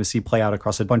opportunity that we're going to see play out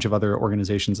across a bunch of other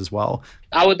organizations as well.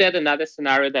 I would add another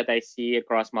scenario that I see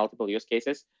across multiple use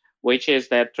cases, which is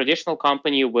that traditional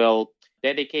company will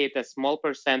dedicate a small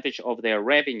percentage of their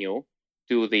revenue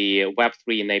to the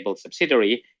Web3 enabled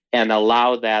subsidiary and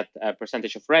allow that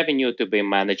percentage of revenue to be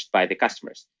managed by the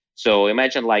customers. So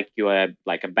imagine like you're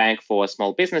like a bank for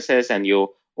small businesses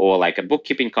or like a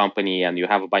bookkeeping company, and you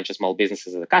have a bunch of small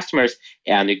businesses as customers,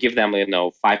 and you give them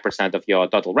 5% of your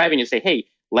total revenue. Say, hey,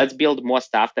 let's build more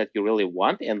stuff that you really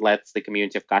want, and let's the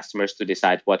community of customers to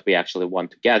decide what we actually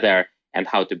want together and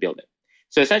how to build it.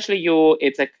 So essentially,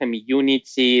 it's a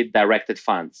community-directed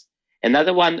funds.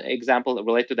 Another one example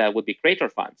related to that would be creator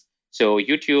funds. So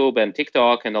YouTube and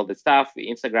TikTok and all that stuff,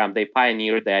 Instagram, they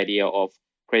pioneered the idea of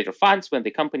creator funds when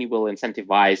the company will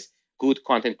incentivize good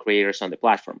content creators on the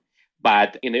platform.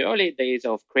 But in the early days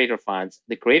of creator funds,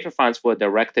 the creator funds were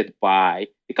directed by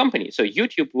the company. So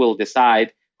YouTube will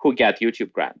decide who get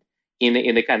YouTube grant. In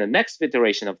the kind of next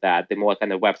iteration of that, the more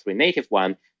kind of Web3 native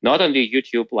one, not only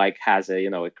YouTube like has a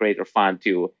creator fund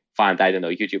to fund,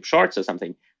 YouTube Shorts or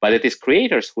something, but it is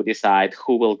creators who decide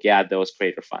who will get those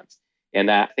creator funds.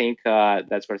 And I think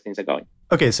that's where things are going.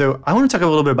 Okay, so I want to talk a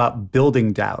little bit about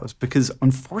building DAOs, because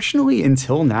unfortunately,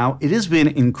 until now, it has been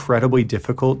incredibly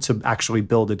difficult to actually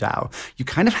build a DAO. You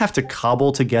kind of have to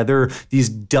cobble together these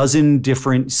dozen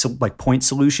different point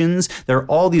solutions. There are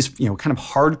all these kind of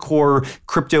hardcore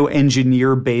crypto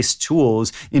engineer-based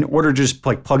tools in order to just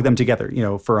plug them together.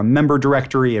 For a member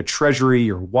directory, a treasury,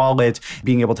 your wallet,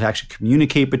 being able to actually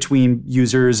communicate between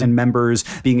users and members,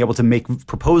 being able to make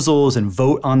proposals and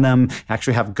vote on them,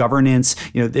 actually have governance.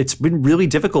 It's been really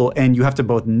difficult, and you have to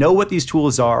both know what these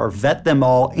tools are, vet them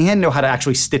all, and know how to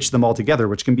actually stitch them all together,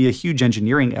 which can be a huge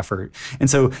engineering effort. And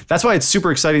so that's why it's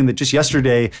super exciting that just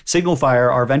yesterday,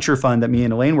 SignalFire, our venture fund that me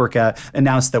and Elaine work at,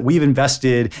 announced that we've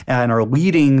invested and are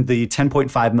leading the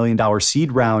 $10.5 million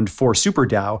seed round for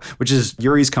SuperDAO, which is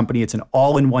Yuri's company. It's an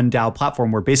all-in-one DAO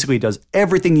platform where basically it does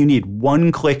everything you need.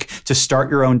 One click to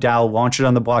start your own DAO, launch it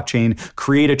on the blockchain,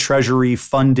 create a treasury,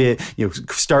 fund it,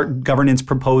 start governance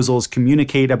proposals,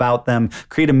 communicate about them,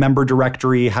 create a member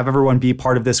directory, have everyone be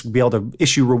part of this, be able to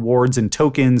issue rewards and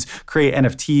tokens, create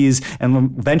NFTs,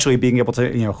 and eventually being able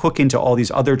to hook into all these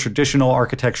other traditional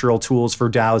architectural tools for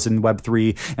DAOs and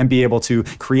Web3, and be able to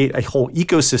create a whole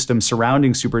ecosystem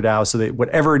surrounding SuperDAO so that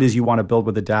whatever it is you want to build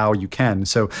with a DAO, you can.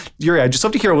 So Yuri, I'd just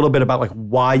love to hear a little bit about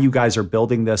why you guys are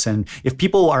building this, and if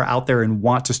people are out there and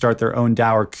want to start their own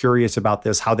DAO or curious about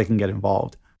this, how they can get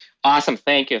involved. Awesome.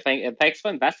 Thank you. And thanks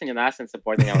for investing in us and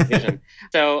supporting our vision.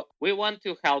 So we want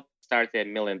to help start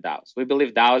 1 million DAOs. We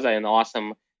believe DAOs are an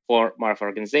awesome form of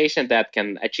organization that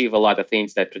can achieve a lot of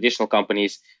things that traditional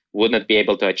companies would not be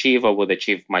able to achieve or would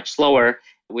achieve much slower.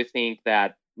 We think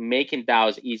that making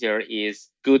DAOs easier is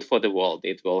good for the world.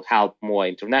 It will help more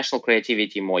international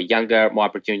creativity, more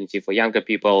opportunity for younger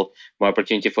people, more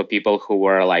opportunity for people who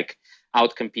were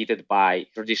outcompeted by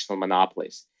traditional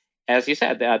monopolies. As you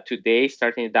said, today,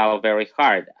 starting a DAO very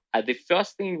hard. The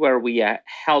first thing where we are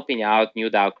helping out new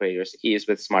DAO creators is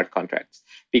with smart contracts.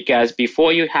 Because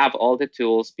before you have all the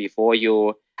tools, before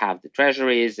you have the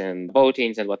treasuries and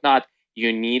votings and whatnot,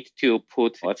 you need to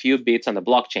put a few bits on the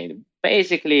blockchain.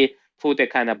 Basically, put a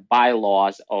kind of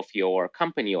bylaws of your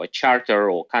company or charter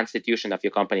or constitution of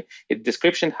your company, a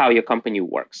description how your company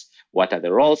works. What are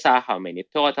the roles are, how many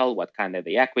total, what kind of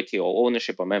the equity or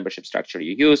ownership or membership structure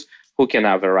you use, who can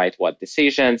override what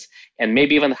decisions, and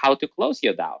maybe even how to close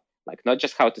your DAO. Not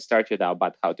just how to start your DAO,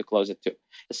 but how to close it too.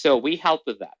 So we help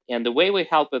with that. And the way we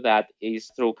help with that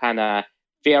is through kind of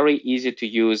very easy to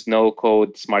use, no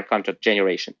code smart contract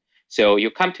generation. So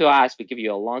you come to us, we give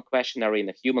you a long questionnaire in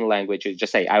a human language. You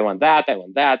just say, I want that, I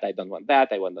want that, I don't want that,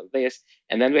 I want this.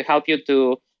 And then we help you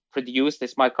to produce the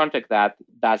smart contract that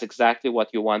does exactly what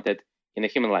you wanted in a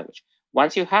human language.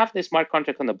 Once you have the smart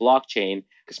contract on the blockchain,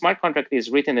 the smart contract is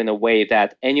written in a way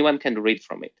that anyone can read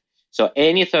from it. So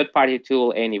any third-party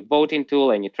tool, any voting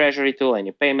tool, any treasury tool,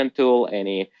 any payment tool,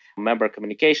 any member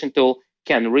communication tool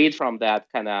can read from that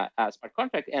kind of smart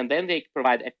contract, and then they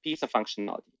provide a piece of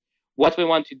functionality. What we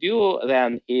want to do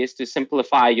then is to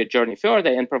simplify your journey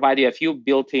further and provide you a few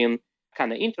built-in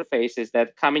kind of interfaces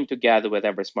that coming together with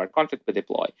every smart contract we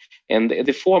deploy. And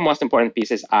the four most important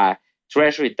pieces are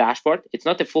treasury dashboard. It's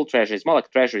not a full treasury, it's more like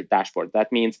treasury dashboard.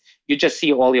 That means you just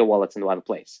see all your wallets in one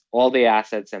place, all the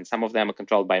assets, and some of them are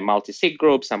controlled by multi-sig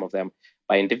groups, some of them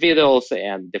by individuals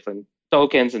and different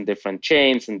tokens and different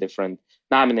chains and different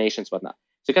nominations, whatnot.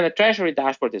 So kind of treasury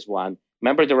dashboard is one,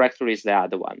 member directory is the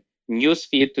other one.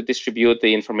 Newsfeed to distribute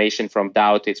the information from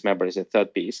DAO to its members is a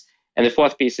third piece. And the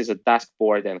fourth piece is a task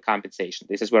board and compensation.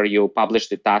 This is where you publish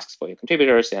the tasks for your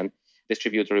contributors and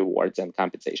distribute rewards and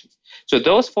compensations. So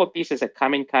those four pieces are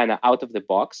coming kind of out of the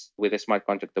box with a smart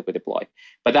contract that we deploy.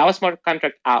 But our smart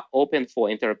contracts are open for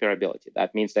interoperability.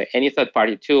 That means that any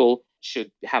third-party tool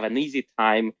should have an easy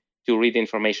time to read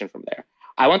information from there.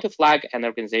 I want to flag an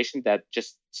organization that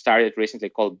just started recently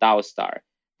called DAOstar.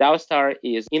 DAOstar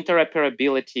is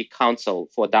Interoperability Council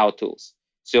for DAO tools.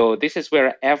 So this is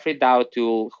where every DAO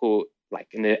tool who, like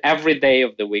every day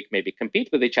of the week, maybe compete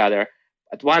with each other.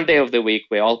 At one day of the week,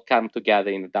 we all come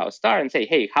together in the DAOstar and say,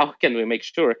 hey, how can we make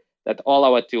sure that all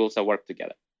our tools are work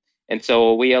together? And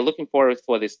so we are looking forward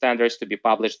for the standards to be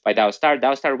published by DAOstar.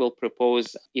 DAOstar will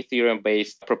propose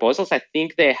Ethereum-based proposals. I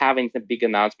think they're having a big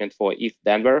announcement for ETH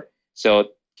Denver. So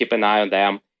keep an eye on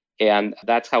them. And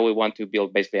that's how we want to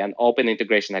build basically an open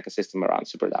integration ecosystem around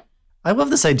SuperDAO. I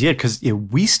love this idea because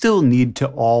we still need to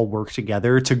all work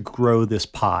together to grow this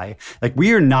pie. Like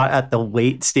we are not at the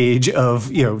late stage of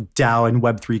DAO and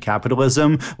Web3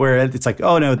 capitalism where it's like,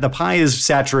 oh no, the pie is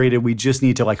saturated. We just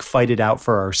need to like fight it out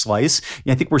for our slice.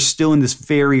 And I think we're still in this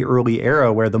very early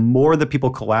era where the more that people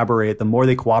collaborate, the more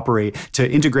they cooperate to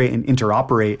integrate and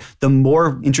interoperate, the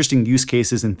more interesting use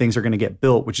cases and things are going to get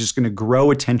built, which is going to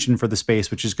grow attention for the space,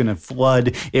 which is going to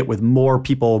flood it with more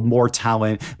people, more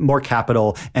talent, more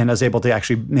capital, and as able to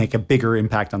actually make a bigger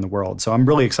impact on the world. So I'm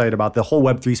really excited about the whole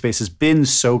Web3 space has been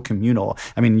so communal.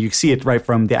 I mean, you see it right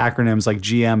from the acronyms like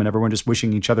GM and everyone just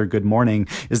wishing each other good morning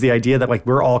is the idea that like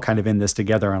we're all kind of in this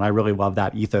together. And I really love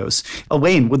that ethos.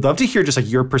 Elaine, would love to hear just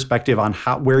like your perspective on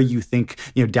where you think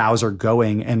DAOs are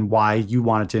going and why you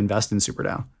wanted to invest in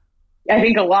SuperDAO. I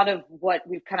think a lot of what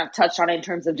we've kind of touched on in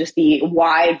terms of just the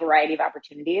wide variety of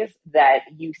opportunities that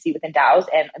you see within DAOs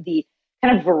and the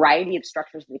kind of variety of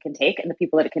structures that it can take and the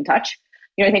people that it can touch.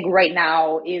 I think right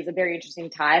now is a very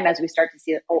interesting time as we start to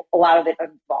see a lot of it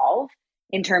evolve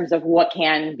in terms of what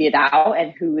can be a DAO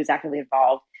and who is actively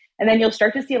involved. And then you'll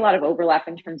start to see a lot of overlap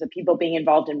in terms of people being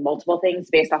involved in multiple things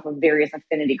based off of various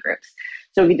affinity groups.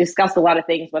 So we discussed a lot of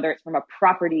things, whether it's from a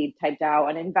property type DAO,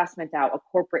 an investment DAO, a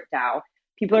corporate DAO.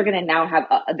 People are going to now have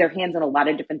their hands on a lot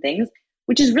of different things,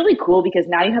 which is really cool because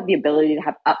now you have the ability to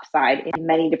have upside in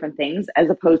many different things as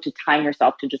opposed to tying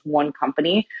yourself to just one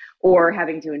company or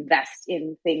having to invest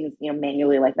in things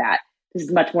manually like that. This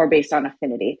is much more based on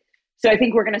affinity. So I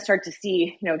think we're going to start to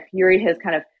see, Yuri has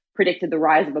kind of predicted the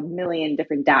rise of 1 million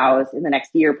different DAOs in the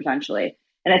next year potentially.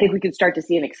 And I think we could start to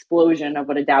see an explosion of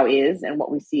what a DAO is and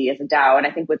what we see as a DAO. And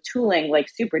I think with tooling like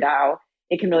SuperDAO,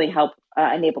 it can really help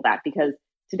enable that because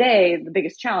today the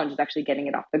biggest challenge is actually getting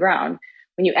it off the ground.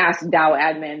 When you ask DAO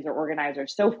admins or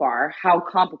organizers so far how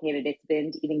complicated it's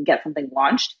been to even get something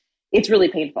launched, it's really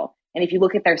painful. And if you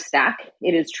look at their stack,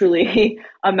 it is truly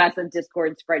a mess of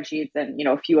Discord spreadsheets and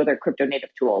a few other crypto native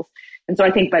tools. And so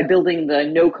I think by building the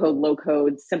no code, low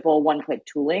code, simple one-click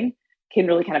tooling can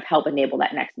really kind of help enable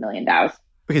that next 1 million DAOs.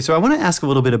 Okay, so I want to ask a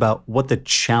little bit about what the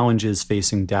challenges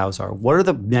facing DAOs are. What are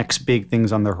the next big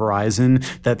things on the horizon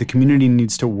that the community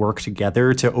needs to work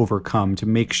together to overcome to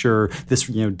make sure this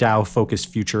DAO-focused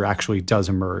future actually does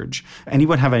emerge?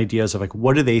 Anyone have ideas of like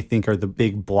what do they think are the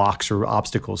big blocks or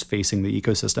obstacles facing the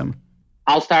ecosystem?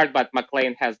 I'll start, but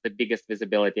McLean has the biggest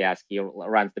visibility as he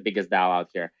runs the biggest DAO out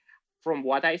here. From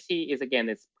what I see is, again,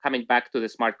 it's coming back to the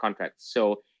smart contracts.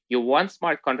 So you want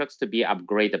smart contracts to be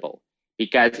upgradable.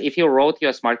 Because if you wrote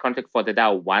your smart contract for the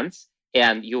DAO once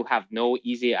and you have no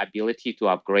easy ability to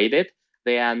upgrade it,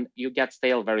 then you get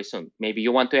stale very soon. Maybe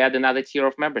you want to add another tier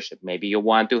of membership. Maybe you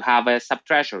want to have a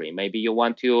sub-treasury. Maybe you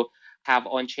want to have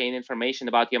on-chain information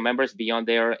about your members beyond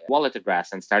their wallet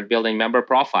address and start building member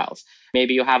profiles.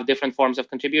 Maybe you have different forms of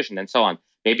contribution and so on.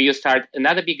 Maybe you start,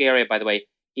 another big area, by the way,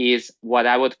 is what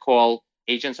I would call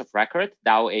agents of record,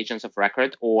 DAO agents of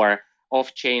record, or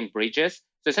off-chain bridges.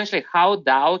 So essentially how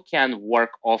DAO can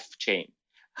work off-chain,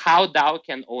 how DAO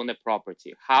can own a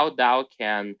property, how DAO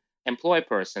can employ a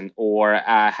person or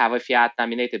have a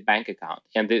fiat-nominated bank account.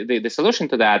 And the solution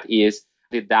to that is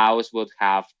the DAOs would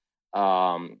have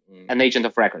an agent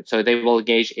of record. So they will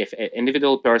engage if an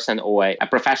individual person or a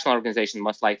professional organization,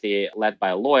 most likely led by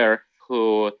a lawyer,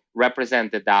 who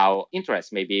represent the DAO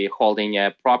interests, maybe holding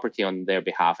a property on their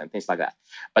behalf and things like that.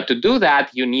 But to do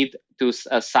that, you need to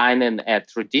sign in a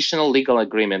traditional legal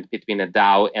agreement between a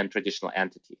DAO and traditional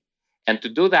entity. And to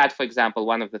do that, for example,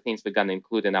 one of the things we're going to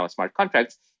include in our smart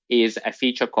contracts is a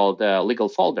feature called a legal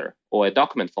folder or a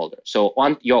document folder. So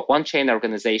your on-chain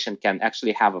organization can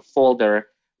actually have a folder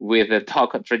with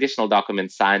a traditional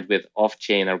document signed with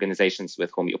off-chain organizations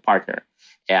with whom you partner.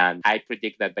 And I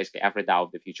predict that basically every DAO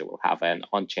of the future will have an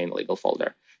on-chain legal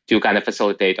folder to kind of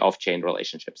facilitate off-chain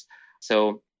relationships.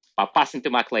 So I'll pass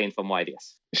into McLean for more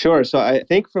ideas. Sure. So I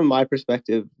think from my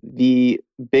perspective, the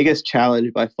biggest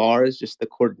challenge by far is just the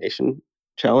coordination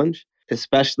challenge,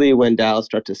 especially when DAOs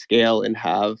start to scale and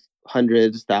have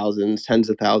hundreds, thousands, tens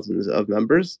of thousands of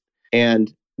members.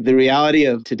 And the reality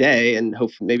of today, and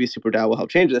hopefully maybe SuperDAO will help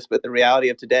change this, but the reality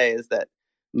of today is that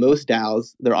most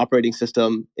DAOs, their operating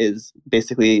system is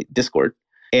basically Discord.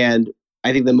 And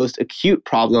I think the most acute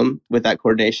problem with that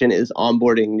coordination is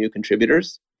onboarding new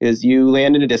contributors. Is you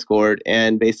land in a Discord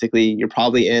and basically you're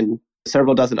probably in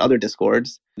several dozen other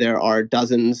Discords. There are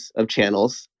dozens of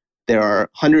channels. There are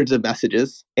hundreds of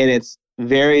messages. And it's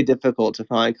very difficult to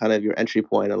find kind of your entry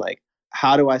point on like,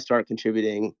 how do I start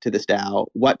contributing to this DAO?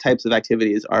 What types of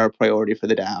activities are a priority for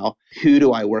the DAO? Who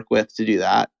do I work with to do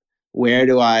that? Where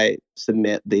do I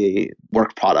submit the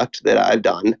work product that I've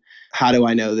done? How do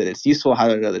I know that it's useful? How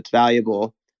do I know that it's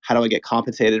valuable? How do I get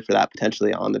compensated for that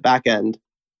potentially on the back end?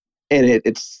 And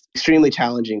it's extremely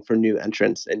challenging for new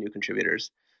entrants and new contributors.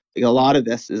 A lot of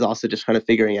this is also just kind of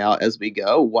figuring out as we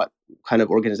go what kind of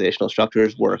organizational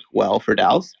structures work well for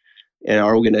DAOs. And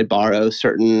are we going to borrow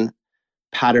certain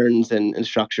patterns and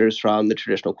structures from the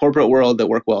traditional corporate world that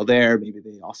work well there? Maybe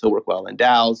they also work well in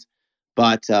DAOs.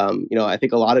 But I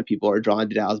think a lot of people are drawn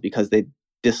to DAOs because they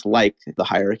dislike the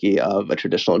hierarchy of a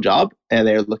traditional job, and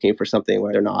they're looking for something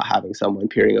where they're not having someone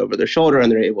peering over their shoulder and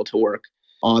they're able to work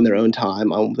on their own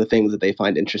time on the things that they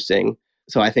find interesting.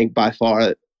 So I think by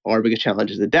far our biggest challenge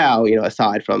as a DAO,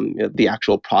 aside from the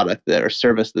actual product or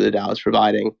service that the DAO is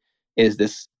providing, is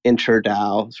this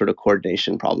inter-DAO sort of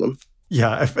coordination problem.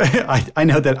 Yeah, I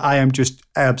know that I am just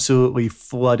absolutely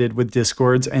flooded with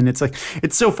Discords. And it's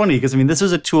so funny because, this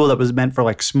is a tool that was meant for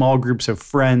like small groups of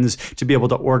friends to be able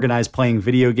to organize playing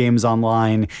video games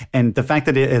online. And the fact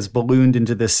that it has ballooned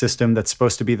into this system that's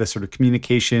supposed to be the sort of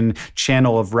communication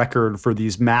channel of record for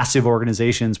these massive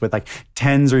organizations with like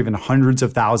tens or even hundreds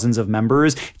of thousands of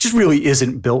members, it just really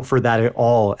isn't built for that at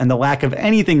all. And the lack of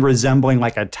anything resembling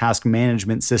like a task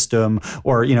management system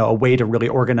or, a way to really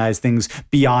organize things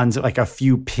beyond like a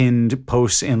few pinned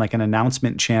posts in like an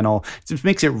announcement channel, it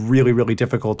makes it really, really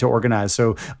difficult to organize.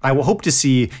 So I will hope to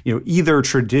see, either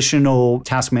traditional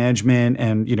task management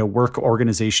and, work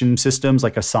organization systems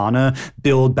like Asana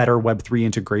build better Web3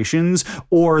 integrations,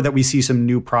 or that we see some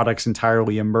new products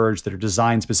entirely emerge that are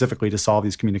designed specifically to solve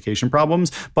these communication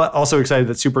problems. But also excited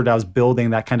that SuperDAO is building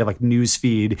that kind of like news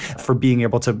feed for being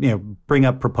able to, bring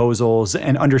up proposals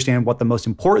and understand what the most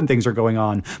important things are going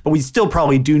on. But we still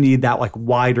probably do need that like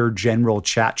wider general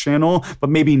chat channel, but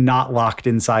maybe not locked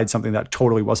inside something that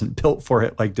totally wasn't built for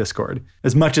it like Discord,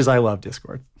 as much as I love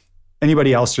Discord.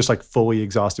 Anybody else just like fully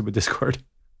exhausted with Discord?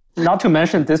 Not to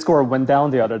mention Discord went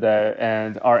down the other day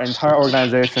and our entire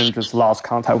organization just lost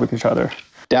contact with each other.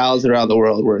 DAOs around the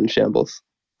world were in shambles.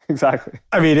 Exactly.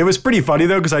 It was pretty funny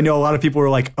though, because I know a lot of people were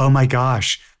like, oh my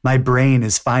gosh, my brain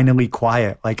is finally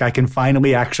quiet. Like I can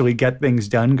finally actually get things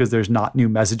done because there's not new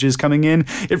messages coming in.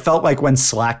 It felt like when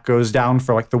Slack goes down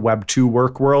for like the Web2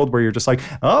 work world where you're just like,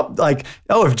 if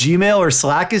Gmail or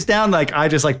Slack is down, like I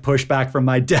just like push back from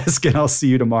my desk and I'll see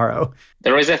you tomorrow.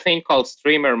 There is a thing called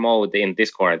streamer mode in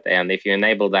Discord. And if you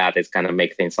enable that, it's going to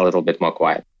make things a little bit more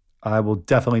quiet. I will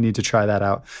definitely need to try that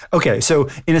out. Okay, so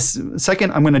in a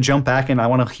second, I'm going to jump back and I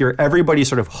want to hear everybody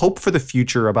sort of hope for the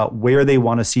future about where they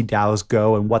want to see DAOs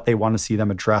go and what they want to see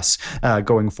them address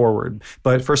going forward.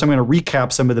 But first, I'm going to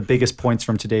recap some of the biggest points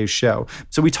from today's show.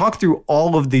 So we talked through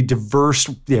all of the diverse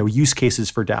use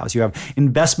cases for DAOs. You have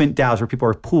investment DAOs where people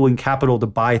are pooling capital to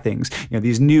buy things.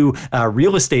 These new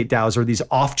real estate DAOs or these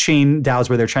off-chain DAOs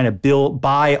where they're trying to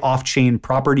buy off-chain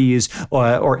properties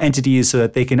or entities so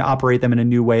that they can operate them in a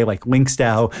new way, like Links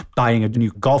DAO buying a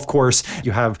new golf course.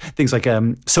 You have things like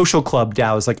social club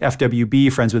DAOs like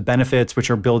FWB, Friends with Benefits, which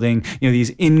are building these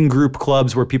in-group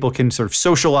clubs where people can sort of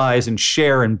socialize and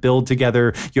share and build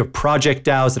together. You have project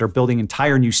DAOs that are building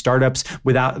entire new startups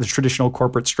without the traditional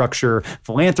corporate structure.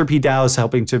 Philanthropy DAOs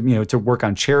helping to work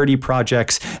on charity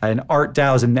projects, and art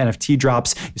DAOs and NFT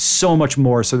drops, so much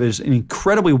more. So there's an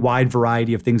incredibly wide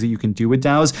variety of things that you can do with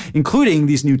DAOs, including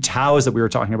these new TAOs that we were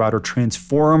talking about, or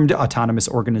transformed autonomous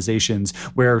organizations,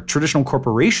 where traditional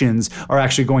corporations are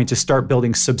actually going to start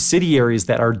building subsidiaries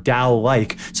that are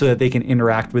DAO-like so that they can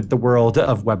interact with the world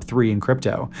of Web3 and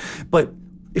crypto. But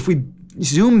if we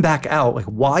zoom back out, like,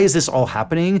 why is this all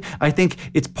happening? I think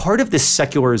it's part of this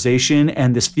secularization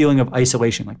and this feeling of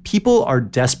isolation. Like, people are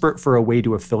desperate for a way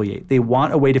to affiliate. They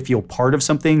want a way to feel part of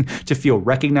something, to feel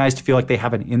recognized, to feel like they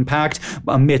have an impact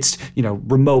amidst,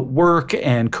 remote work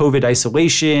and COVID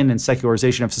isolation and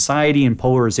secularization of society and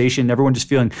polarization. Everyone just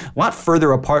feeling a lot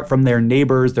further apart from their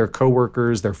neighbors, their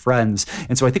coworkers, their friends.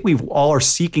 And so I think we all are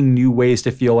seeking new ways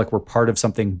to feel like we're part of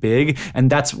something big. And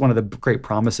that's one of the great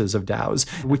promises of DAOs.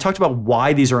 We talked about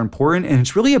why these are important, and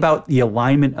it's really about the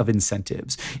alignment of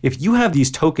incentives. If you have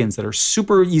these tokens that are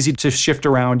super easy to shift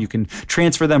around, you can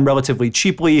transfer them relatively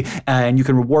cheaply, and you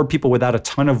can reward people without a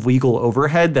ton of legal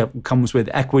overhead that comes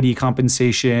with equity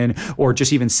compensation, or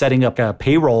just even setting up a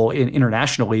payroll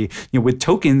internationally. With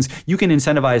tokens, you can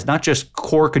incentivize not just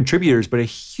core contributors, but a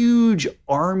huge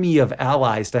army of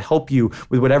allies to help you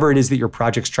with whatever it is that your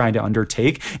project's trying to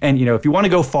undertake. And if you want to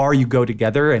go far, you go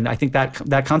together. And I think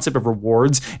that concept of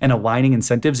rewards and aligning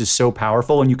incentives is so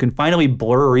powerful, and you can finally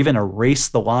blur or even erase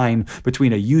the line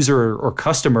between a user or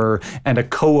customer and a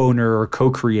co-owner or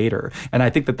co-creator. And I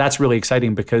think that that's really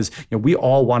exciting because we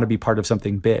all want to be part of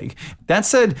something big. That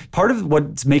said, part of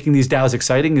what's making these DAOs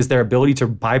exciting is their ability to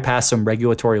bypass some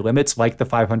regulatory limits, like the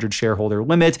 500 shareholder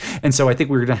limit. And so I think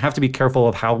we're going to have to be careful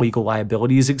of how legal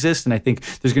liabilities exist. And I think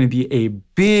there's going to be a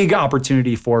big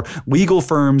opportunity for legal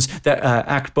firms that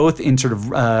act both in sort of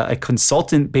a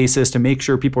consultant basis to make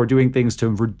sure people are doing things to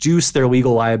reduce their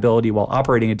legal liability while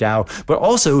operating a DAO, but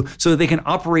also so that they can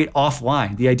operate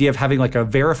offline. The idea of having like a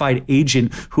verified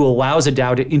agent who allows a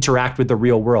DAO to interact with the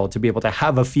real world, to be able to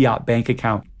have a fiat bank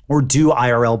account or do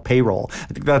IRL payroll. I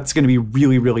think that's going to be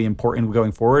really, really important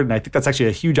going forward. And I think that's actually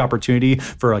a huge opportunity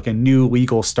for like a new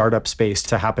legal startup space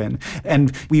to happen.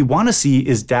 And we want to see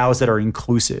is DAOs that are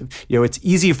inclusive. It's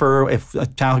easy for, if a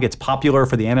DAO gets popular,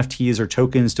 for the NFTs or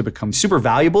tokens to become super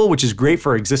valuable, which is great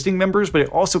for existing members, but it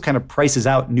also kind of prices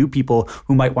out new people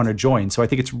who might want to join. So I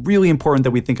think it's really important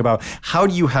that we think about how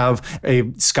do you have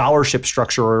a scholarship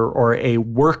structure or a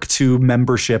work to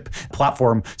membership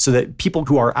platform so that people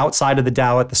who are outside of the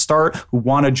DAO at the start, who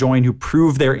want to join, who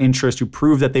prove their interest, who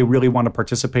prove that they really want to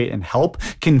participate and help,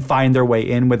 can find their way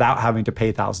in without having to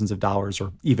pay thousands of dollars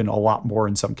or even a lot more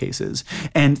in some cases.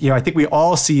 And I think we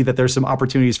all see that there's some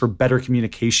opportunities for better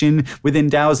communication within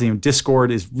DAOs.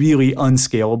 Discord is really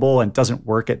unscalable and doesn't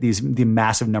work at the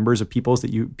massive numbers of people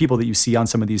that you see on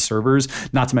some of these servers,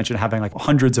 not to mention having like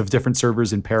hundreds of different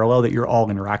servers in parallel that you're all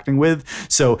interacting with.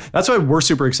 So that's why we're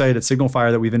super excited at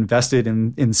SignalFire that we've invested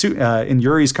in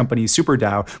Yuri's company,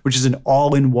 SuperDAO, which is an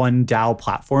all-in-one DAO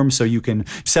platform. So you can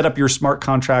set up your smart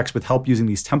contracts with help using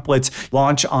these templates,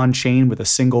 launch on-chain with a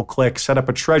single click, set up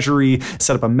a treasury,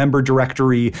 set up a member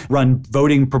directory, run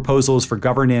voting proposals for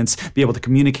governance, be able to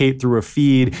communicate through a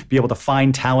feed, be able to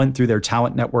find talent through their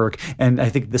talent network. And I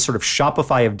think this sort of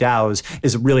Shopify of DAOs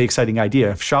is a really exciting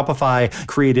idea. If Shopify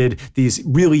created these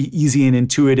really easy and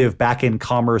intuitive back-end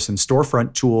commerce and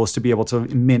storefront tools to be able to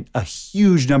mint a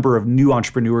huge number of new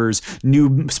entrepreneurs,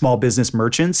 new small business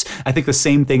merchants, I think the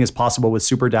same thing is possible with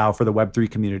SuperDAO for the Web3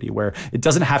 community, where it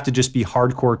doesn't have to just be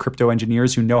hardcore crypto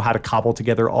engineers who know how to cobble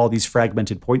together all these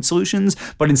fragmented point solutions,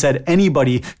 but instead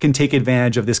anybody can take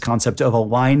advantage of this concept of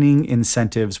aligning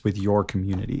incentives with your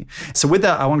community. So with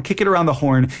that, I want to kick it around the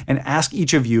horn and ask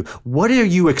each of you, what are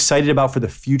you excited about for the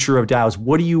future of DAOs?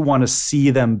 What do you want to see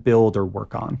them build or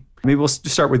work on? Maybe we'll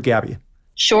start with Gabby.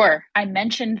 Sure. I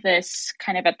mentioned this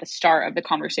kind of at the start of the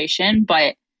conversation,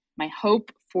 but my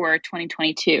hope for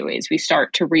 2022 is we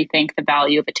start to rethink the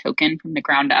value of a token from the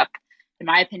ground up. In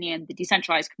my opinion, the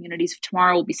decentralized communities of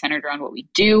tomorrow will be centered around what we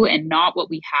do and not what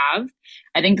we have.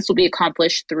 I think this will be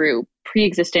accomplished through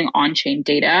pre-existing on-chain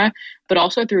data, but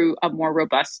also through a more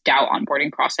robust DAO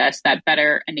onboarding process that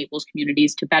better enables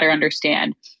communities to better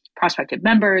understand prospective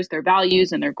members, their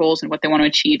values and their goals and what they want to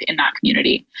achieve in that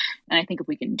community. And I think if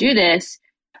we can do this,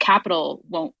 capital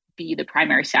won't be the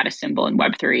primary status symbol in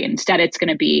Web3. Instead, it's going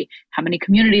to be how many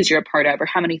communities you're a part of or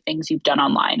how many things you've done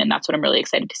online. And that's what I'm really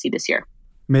excited to see this year.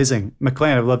 Amazing.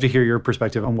 McLean, I'd love to hear your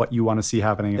perspective on what you want to see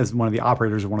happening as one of the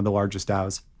operators of one of the largest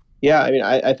DAOs. Yeah, I mean,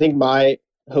 I think my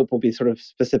hope will be sort of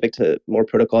specific to more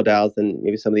protocol DAOs than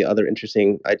maybe some of the other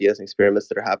interesting ideas and experiments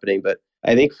that are happening. But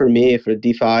I think for me, for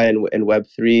DeFi and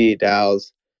Web3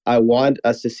 DAOs, I want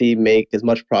us to see make as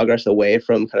much progress away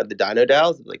from kind of the Dino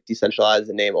DAOs, like decentralized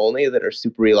and name only, that are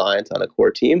super reliant on a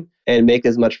core team, and make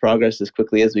as much progress as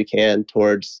quickly as we can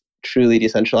towards truly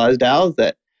decentralized DAOs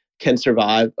that can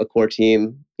survive a core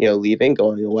team, leaving,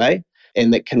 going away,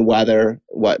 and that can weather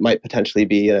what might potentially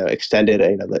be extended,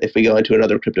 if we go into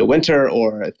another crypto winter,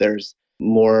 or if there's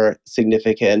more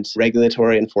significant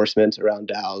regulatory enforcement around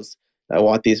DAOs. I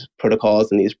want these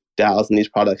protocols and these DAOs and these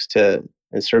products and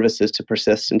services to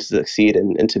persist and to succeed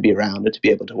and to be around and to be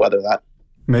able to weather that.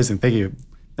 Amazing. Thank you.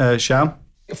 Xiao?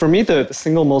 For me, the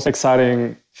single most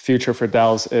exciting future for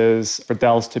DAOs is for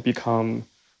DAOs to become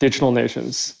digital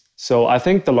nations. So I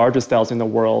think the largest DAOs in the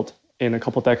world, in a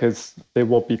couple of decades, they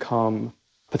will become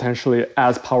potentially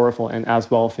as powerful and as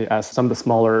wealthy as some of the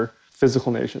smaller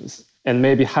physical nations. And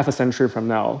maybe half a century from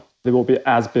now, they will be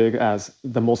as big as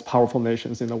the most powerful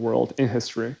nations in the world in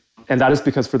history. And that is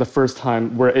because for the first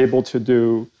time, we're able to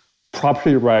do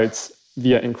property rights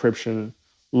via encryption,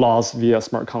 laws via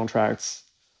smart contracts,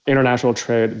 international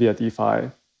trade via DeFi.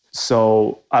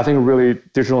 So I think really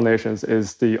digital nations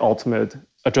is the ultimate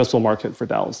addressable market for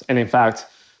DAOs. And in fact,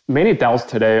 many DAOs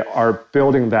today are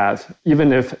building that,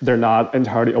 even if they're not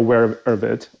entirely aware of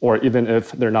it, or even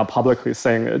if they're not publicly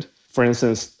saying it. For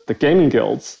instance, the gaming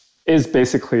guilds is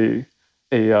basically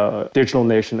a digital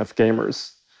nation of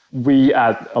gamers. We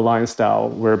at Alliance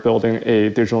DAO, we're building a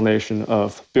digital nation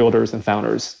of builders and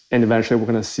founders. And eventually we're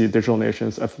going to see digital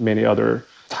nations of many other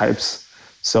types.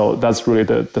 So that's really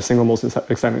the single most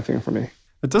exciting thing for me.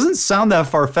 It doesn't sound that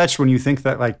far-fetched when you think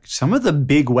that like some of the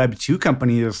big Web2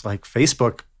 companies like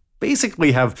Facebook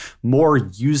basically have more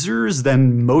users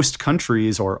than most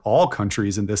countries, or all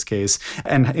countries in this case,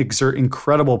 and exert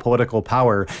incredible political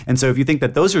power. And so if you think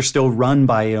that those are still run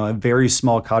by a very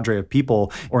small cadre of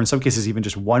people, or in some cases even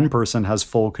just one person has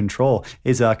full control,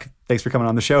 thanks for coming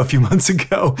on the show a few months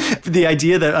ago. The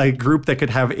idea that a group that could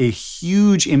have a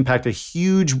huge impact, a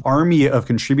huge army of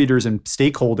contributors and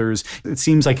stakeholders, it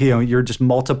seems like you're just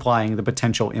multiplying the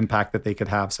potential impact that they could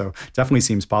have. So definitely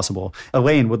seems possible.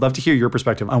 Elaine, would love to hear your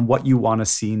perspective on what you want to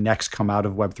see next come out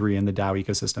of Web3 and the DAO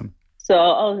ecosystem. So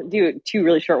I'll do two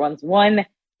really short ones. One,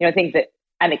 I think that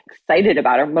I'm excited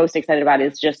about, or most excited about,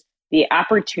 is just the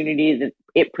opportunity that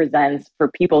it presents for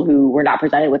people who were not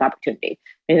presented with opportunity.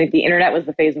 I think the internet was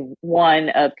the phase one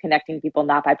of connecting people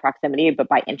not by proximity, but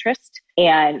by interest.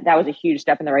 And that was a huge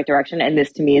step in the right direction. And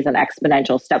this to me is an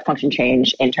exponential step function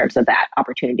change in terms of that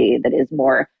opportunity that is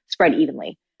more spread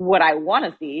evenly. What I want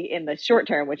to see in the short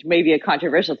term, which may be a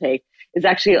controversial take, is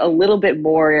actually a little bit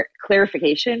more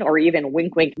clarification, or even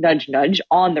wink, wink, nudge, nudge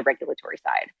on the regulatory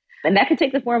side. And that could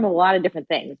take the form of a lot of different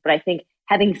things. But I think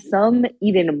having some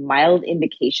even mild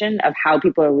indication of how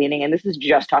people are leaning, and this is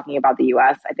just talking about the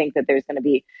US, I think that there's going to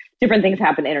be different things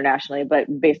happen internationally, but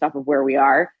based off of where we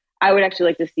are, I would actually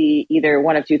like to see either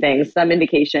one of two things: some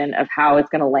indication of how it's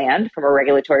going to land from a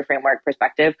regulatory framework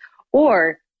perspective,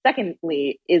 or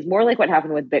secondly, is more like what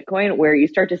happened with Bitcoin, where you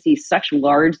start to see such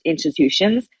large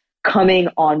institutions coming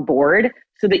on board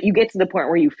so that you get to the point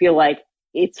where you feel like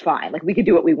it's fine. Like we could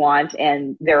do what we want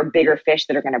and there are bigger fish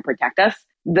that are going to protect us.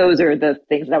 Those are the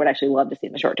things that I would actually love to see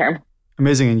in the short term.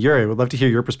 Amazing. And Yuri, would love to hear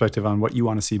your perspective on what you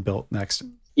want to see built next.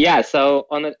 Yeah, so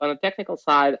on the technical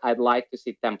side, I'd like to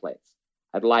see templates.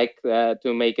 I'd like to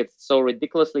make it so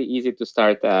ridiculously easy to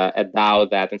start a DAO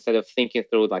that instead of thinking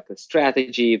through like the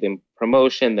strategy, the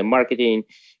promotion, the marketing,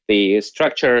 the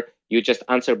structure, you just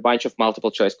answer a bunch of multiple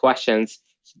choice questions,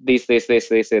 this,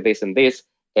 and this,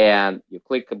 and you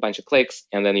click a bunch of clicks,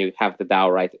 and then you have the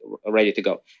DAO ready to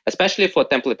go. Especially for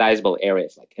templatizable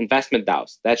areas like investment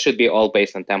DAOs, that should be all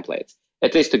based on templates,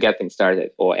 at least to get things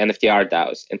started, or NFTR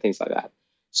DAOs and things like that.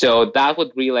 So that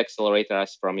would really accelerate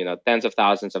us from tens of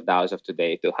thousands of DAOs of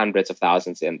today to hundreds of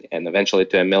thousands and eventually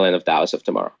to 1 million of DAOs of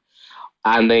tomorrow.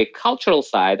 On the cultural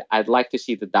side, I'd like to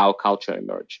see the DAO culture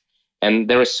emerge. And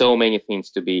there are so many things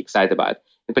to be excited about.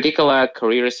 In particular,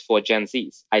 careers for Gen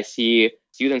Zs. I see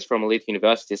students from elite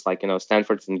universities like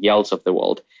Stanfords and Yales of the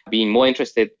world being more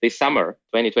interested this summer,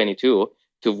 2022,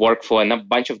 to work for a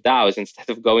bunch of DAOs instead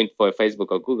of going for Facebook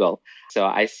or Google. So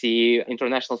I see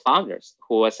international founders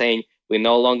who are saying, we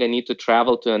no longer need to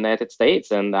travel to the United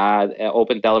States and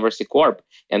open Delaverse Corp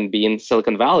and be in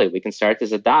Silicon Valley. We can start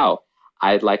as a DAO.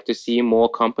 I'd like to see more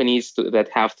companies that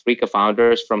have 3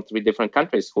 co-founders from 3 different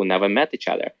countries who never met each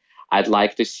other. I'd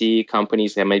like to see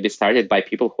companies that may be started by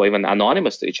people who are even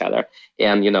anonymous to each other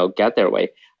and, get their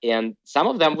way. And some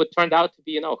of them would turn out to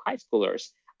be, high schoolers.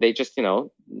 They just,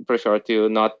 prefer to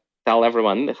not tell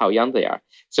everyone how young they are.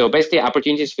 So basically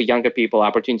opportunities for younger people,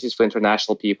 opportunities for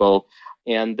international people,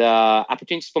 and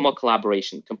opportunities for more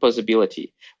collaboration,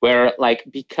 composability, where like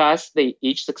because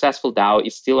each successful DAO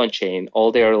is still on chain,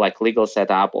 all their like legal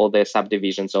setup, all their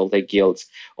subdivisions, all their guilds,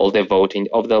 all their voting,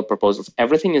 all their proposals,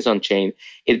 everything is on chain.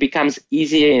 It becomes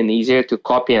easier and easier to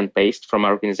copy and paste from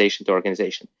organization to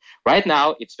organization. Right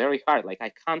now, it's very hard. Like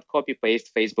I can't copy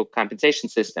paste Facebook compensation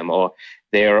system or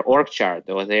their org chart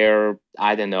or their,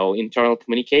 I don't know, internal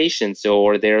communications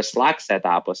or their Slack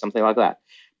setup or something like that.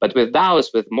 But with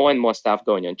DAOs, with more and more stuff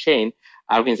going on chain,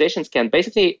 organizations can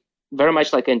basically, very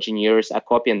much like engineers,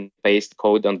 copy and paste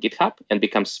code on GitHub and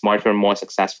become smarter, more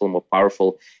successful, more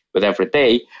powerful with every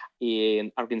day.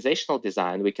 In organizational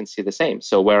design, we can see the same.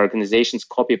 So where organizations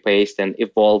copy, paste, and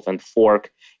evolve and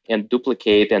fork and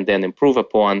duplicate and then improve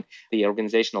upon the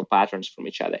organizational patterns from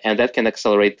each other. And that can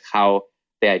accelerate how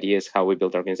the ideas, how we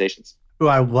build organizations. Oh,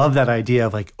 I love that idea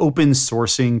of like open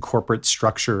sourcing corporate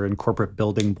structure and corporate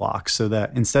building blocks so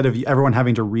that instead of everyone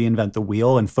having to reinvent the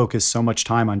wheel and focus so much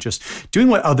time on just doing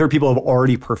what other people have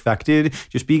already perfected,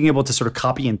 just being able to sort of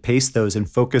copy and paste those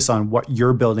and focus on what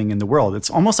you're building in the world.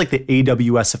 It's almost like the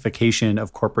AWSification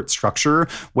of corporate structure,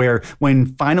 where when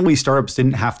finally startups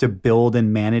didn't have to build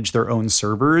and manage their own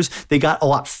servers, they got a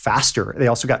lot faster. They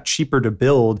also got cheaper to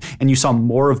build, and you saw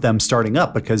more of them starting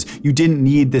up because you didn't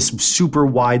need this super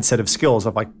wide set of skills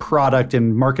of like product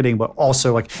and marketing, but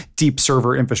also like deep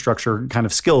server infrastructure kind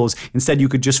of skills. Instead, you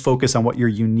could just focus on what your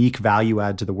unique value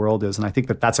add to the world is. And I think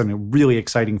that that's a really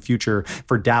exciting future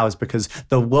for DAOs, because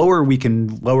the lower we can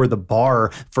lower the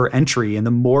bar for entry and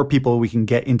the more people we can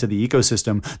get into the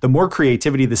ecosystem, the more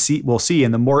creativity we'll see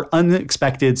and the more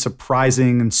unexpected,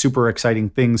 surprising, and super exciting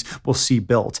things we'll see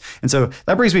built. And so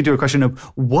that brings me to a question of,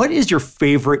 what is your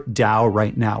favorite DAO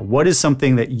right now? What is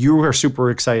something that you are super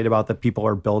excited about that people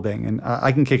are building? And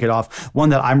I can kick it off. One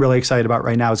that I'm really excited about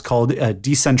right now is called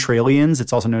Decentralians.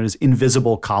 It's also known as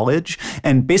Invisible College.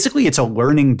 And basically, it's a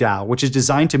learning DAO, which is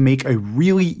designed to make a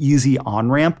really easy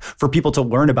on-ramp for people to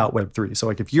learn about Web3. So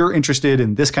like if you're interested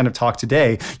in this kind of talk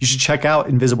today, you should check out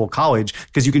Invisible College,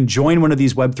 because you can join one of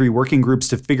these Web3 working groups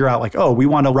to figure out like, oh, we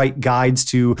want to write guides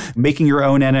to making your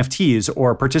own NFTs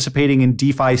or participating in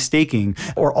DeFi staking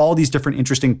or all these different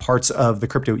interesting parts of the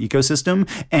crypto ecosystem.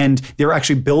 And they're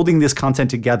actually building this content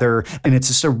together. And it's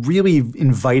just a really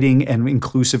inviting and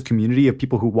inclusive community of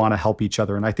people who want to help each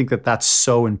other. And I think that that's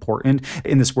so important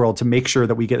in this world, to make sure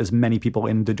that we get as many people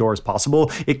in the door as possible.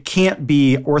 It can't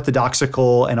be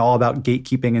orthodoxical and all about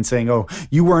gatekeeping and saying, oh,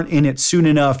 you weren't in it soon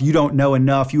enough, you don't know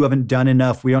enough, you haven't done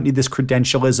enough. We don't need this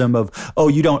credentialism of, oh,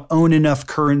 you don't own enough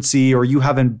currency, or you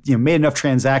haven't made enough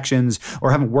transactions,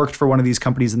 or haven't worked for one of these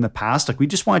companies in the past. Like, we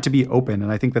just want it to be open.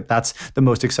 And I think that that's the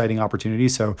most exciting opportunity.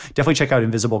 So definitely check out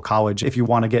Invisible College if you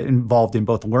want to get involved in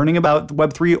both learning about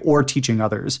Web3 or teaching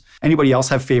others. Anybody else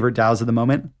have favorite DAOs at the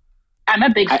moment? I'm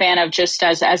a big fan of, just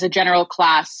as a general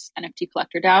class, NFT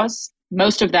collector DAOs.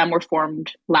 Most of them were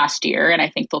formed last year, and I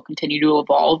think they'll continue to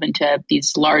evolve into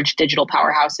these large digital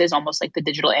powerhouses, almost like the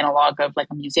digital analog of like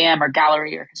a museum or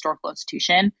gallery or historical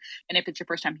institution. And if it's your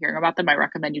first time hearing about them, I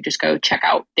recommend you just go check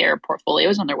out their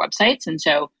portfolios on their websites. And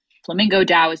so Flamingo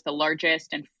DAO is the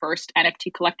largest and first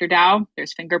NFT collector DAO.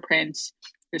 There's Fingerprints,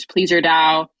 there's Pleaser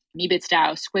DAO, Meebits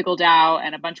DAO, Squiggle DAO,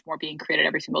 and a bunch more being created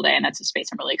every single day. And that's a space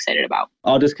I'm really excited about.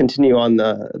 I'll just continue on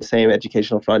the same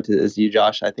educational front as you,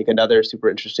 Josh. I think another super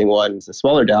interesting one is a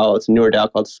smaller DAO. It's a newer DAO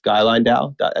called Skyline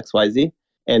DAO.xyz.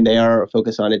 And they are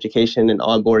focused on education and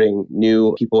onboarding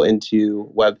new people into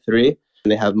Web3.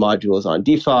 And they have modules on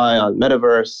DeFi, on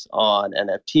Metaverse, on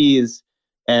NFTs.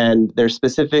 And they're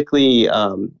specifically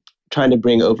trying to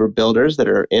bring over builders that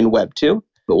are in Web2,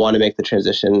 but want to make the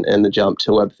transition and the jump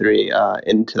to Web3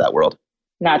 into that world.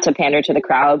 Not to pander to the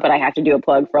crowd, but I have to do a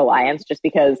plug for Alliance, just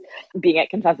because being at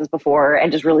Consensus before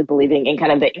and just really believing in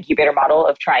kind of the incubator model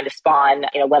of trying to spawn,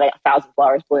 let 1,000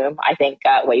 flowers bloom. I think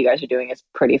what you guys are doing is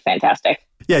pretty fantastic.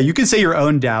 Yeah, you can say your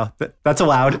own DAO. That's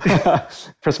allowed.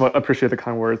 First of all, I appreciate the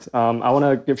kind words. I want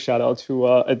to give shout out to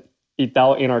a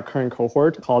DAO in our current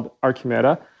cohort called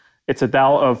Archimeda. It's a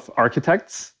DAO of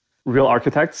architects, real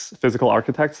architects, physical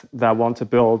architects that want to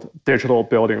build digital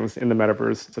buildings in the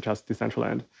metaverse, such as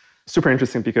Decentraland. Super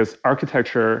interesting because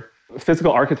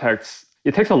physical architects,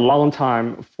 it takes a long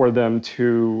time for them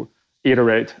to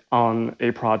iterate on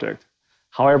a project.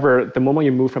 However, the moment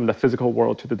you move from the physical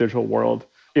world to the digital world,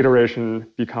 iteration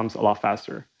becomes a lot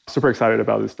faster. Super excited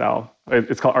about this DAO.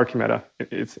 It's called Archimeta.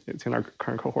 It's in our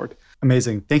current cohort.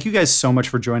 Amazing. Thank you guys so much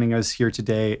for joining us here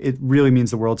today. It really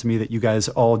means the world to me that you guys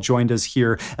all joined us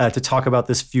here to talk about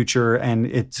this future, and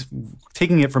it's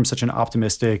taking it from such an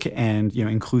optimistic and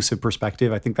inclusive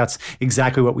perspective. I think that's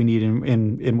exactly what we need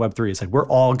in Web3. It's like we're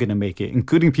all going to make it,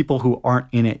 including people who aren't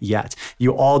in it yet.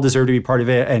 You all deserve to be part of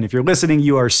it, and if you're listening,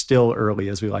 you are still early,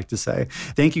 as we like to say.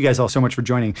 Thank you guys all so much for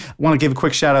joining. I want to give a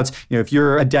quick shout outs. If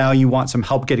you're a DAO, you want some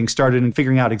help getting started and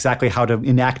figuring out exactly how to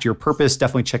enact your purpose,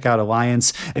 definitely check out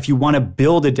Alliance. If you want to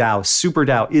build a DAO,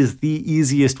 SuperDAO is the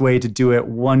easiest way to do it.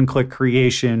 One-click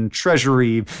creation,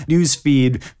 treasury,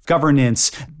 newsfeed,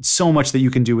 governance, so much that you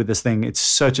can do with this thing. It's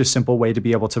such a simple way to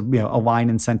be able to align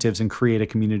incentives and create a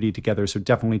community together. So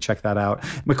definitely check that out.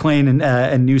 McLean and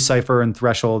NewCypher and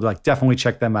Threshold, definitely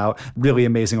check them out. Really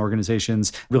amazing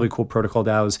organizations, really cool protocol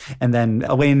DAOs. And then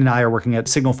Elaine and I are working at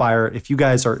SignalFire. If you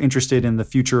guys are interested in the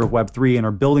future of Web3 and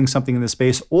are building something in this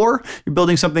space, or you're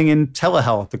building something in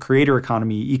telehealth, the creator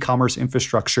economy, e-commerce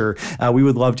infrastructure, we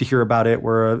would love to hear about it.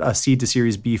 We're a seed to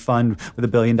Series B fund with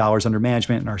 $1 billion under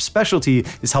management, and our specialty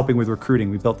is helping with recruiting.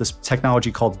 We built this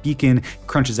technology called Beacon. It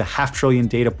crunches 500 billion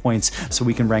data points so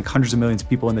we can rank hundreds of millions of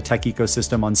people in the tech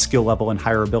ecosystem on skill level and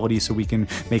hireability, so we can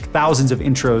make thousands of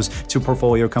intros to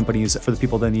portfolio companies for the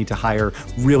people that need to hire.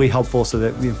 Really helpful so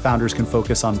that the founders can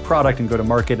focus on product and go to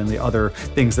market and the other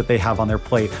things that they have on their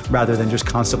plate, rather than just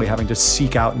constantly having to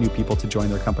seek out new people to join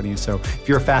their companies. So if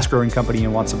you're a fast growing company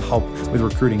and want some help with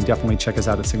recruiting, definitely check us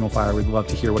out at SignalFire. We'd love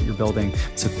to hear what you're building.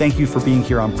 So thank you for being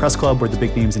here on Press Club, where the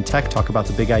big names in tech talk about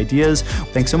the big ideas.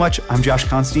 Thanks so much. I'm Josh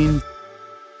Constantine.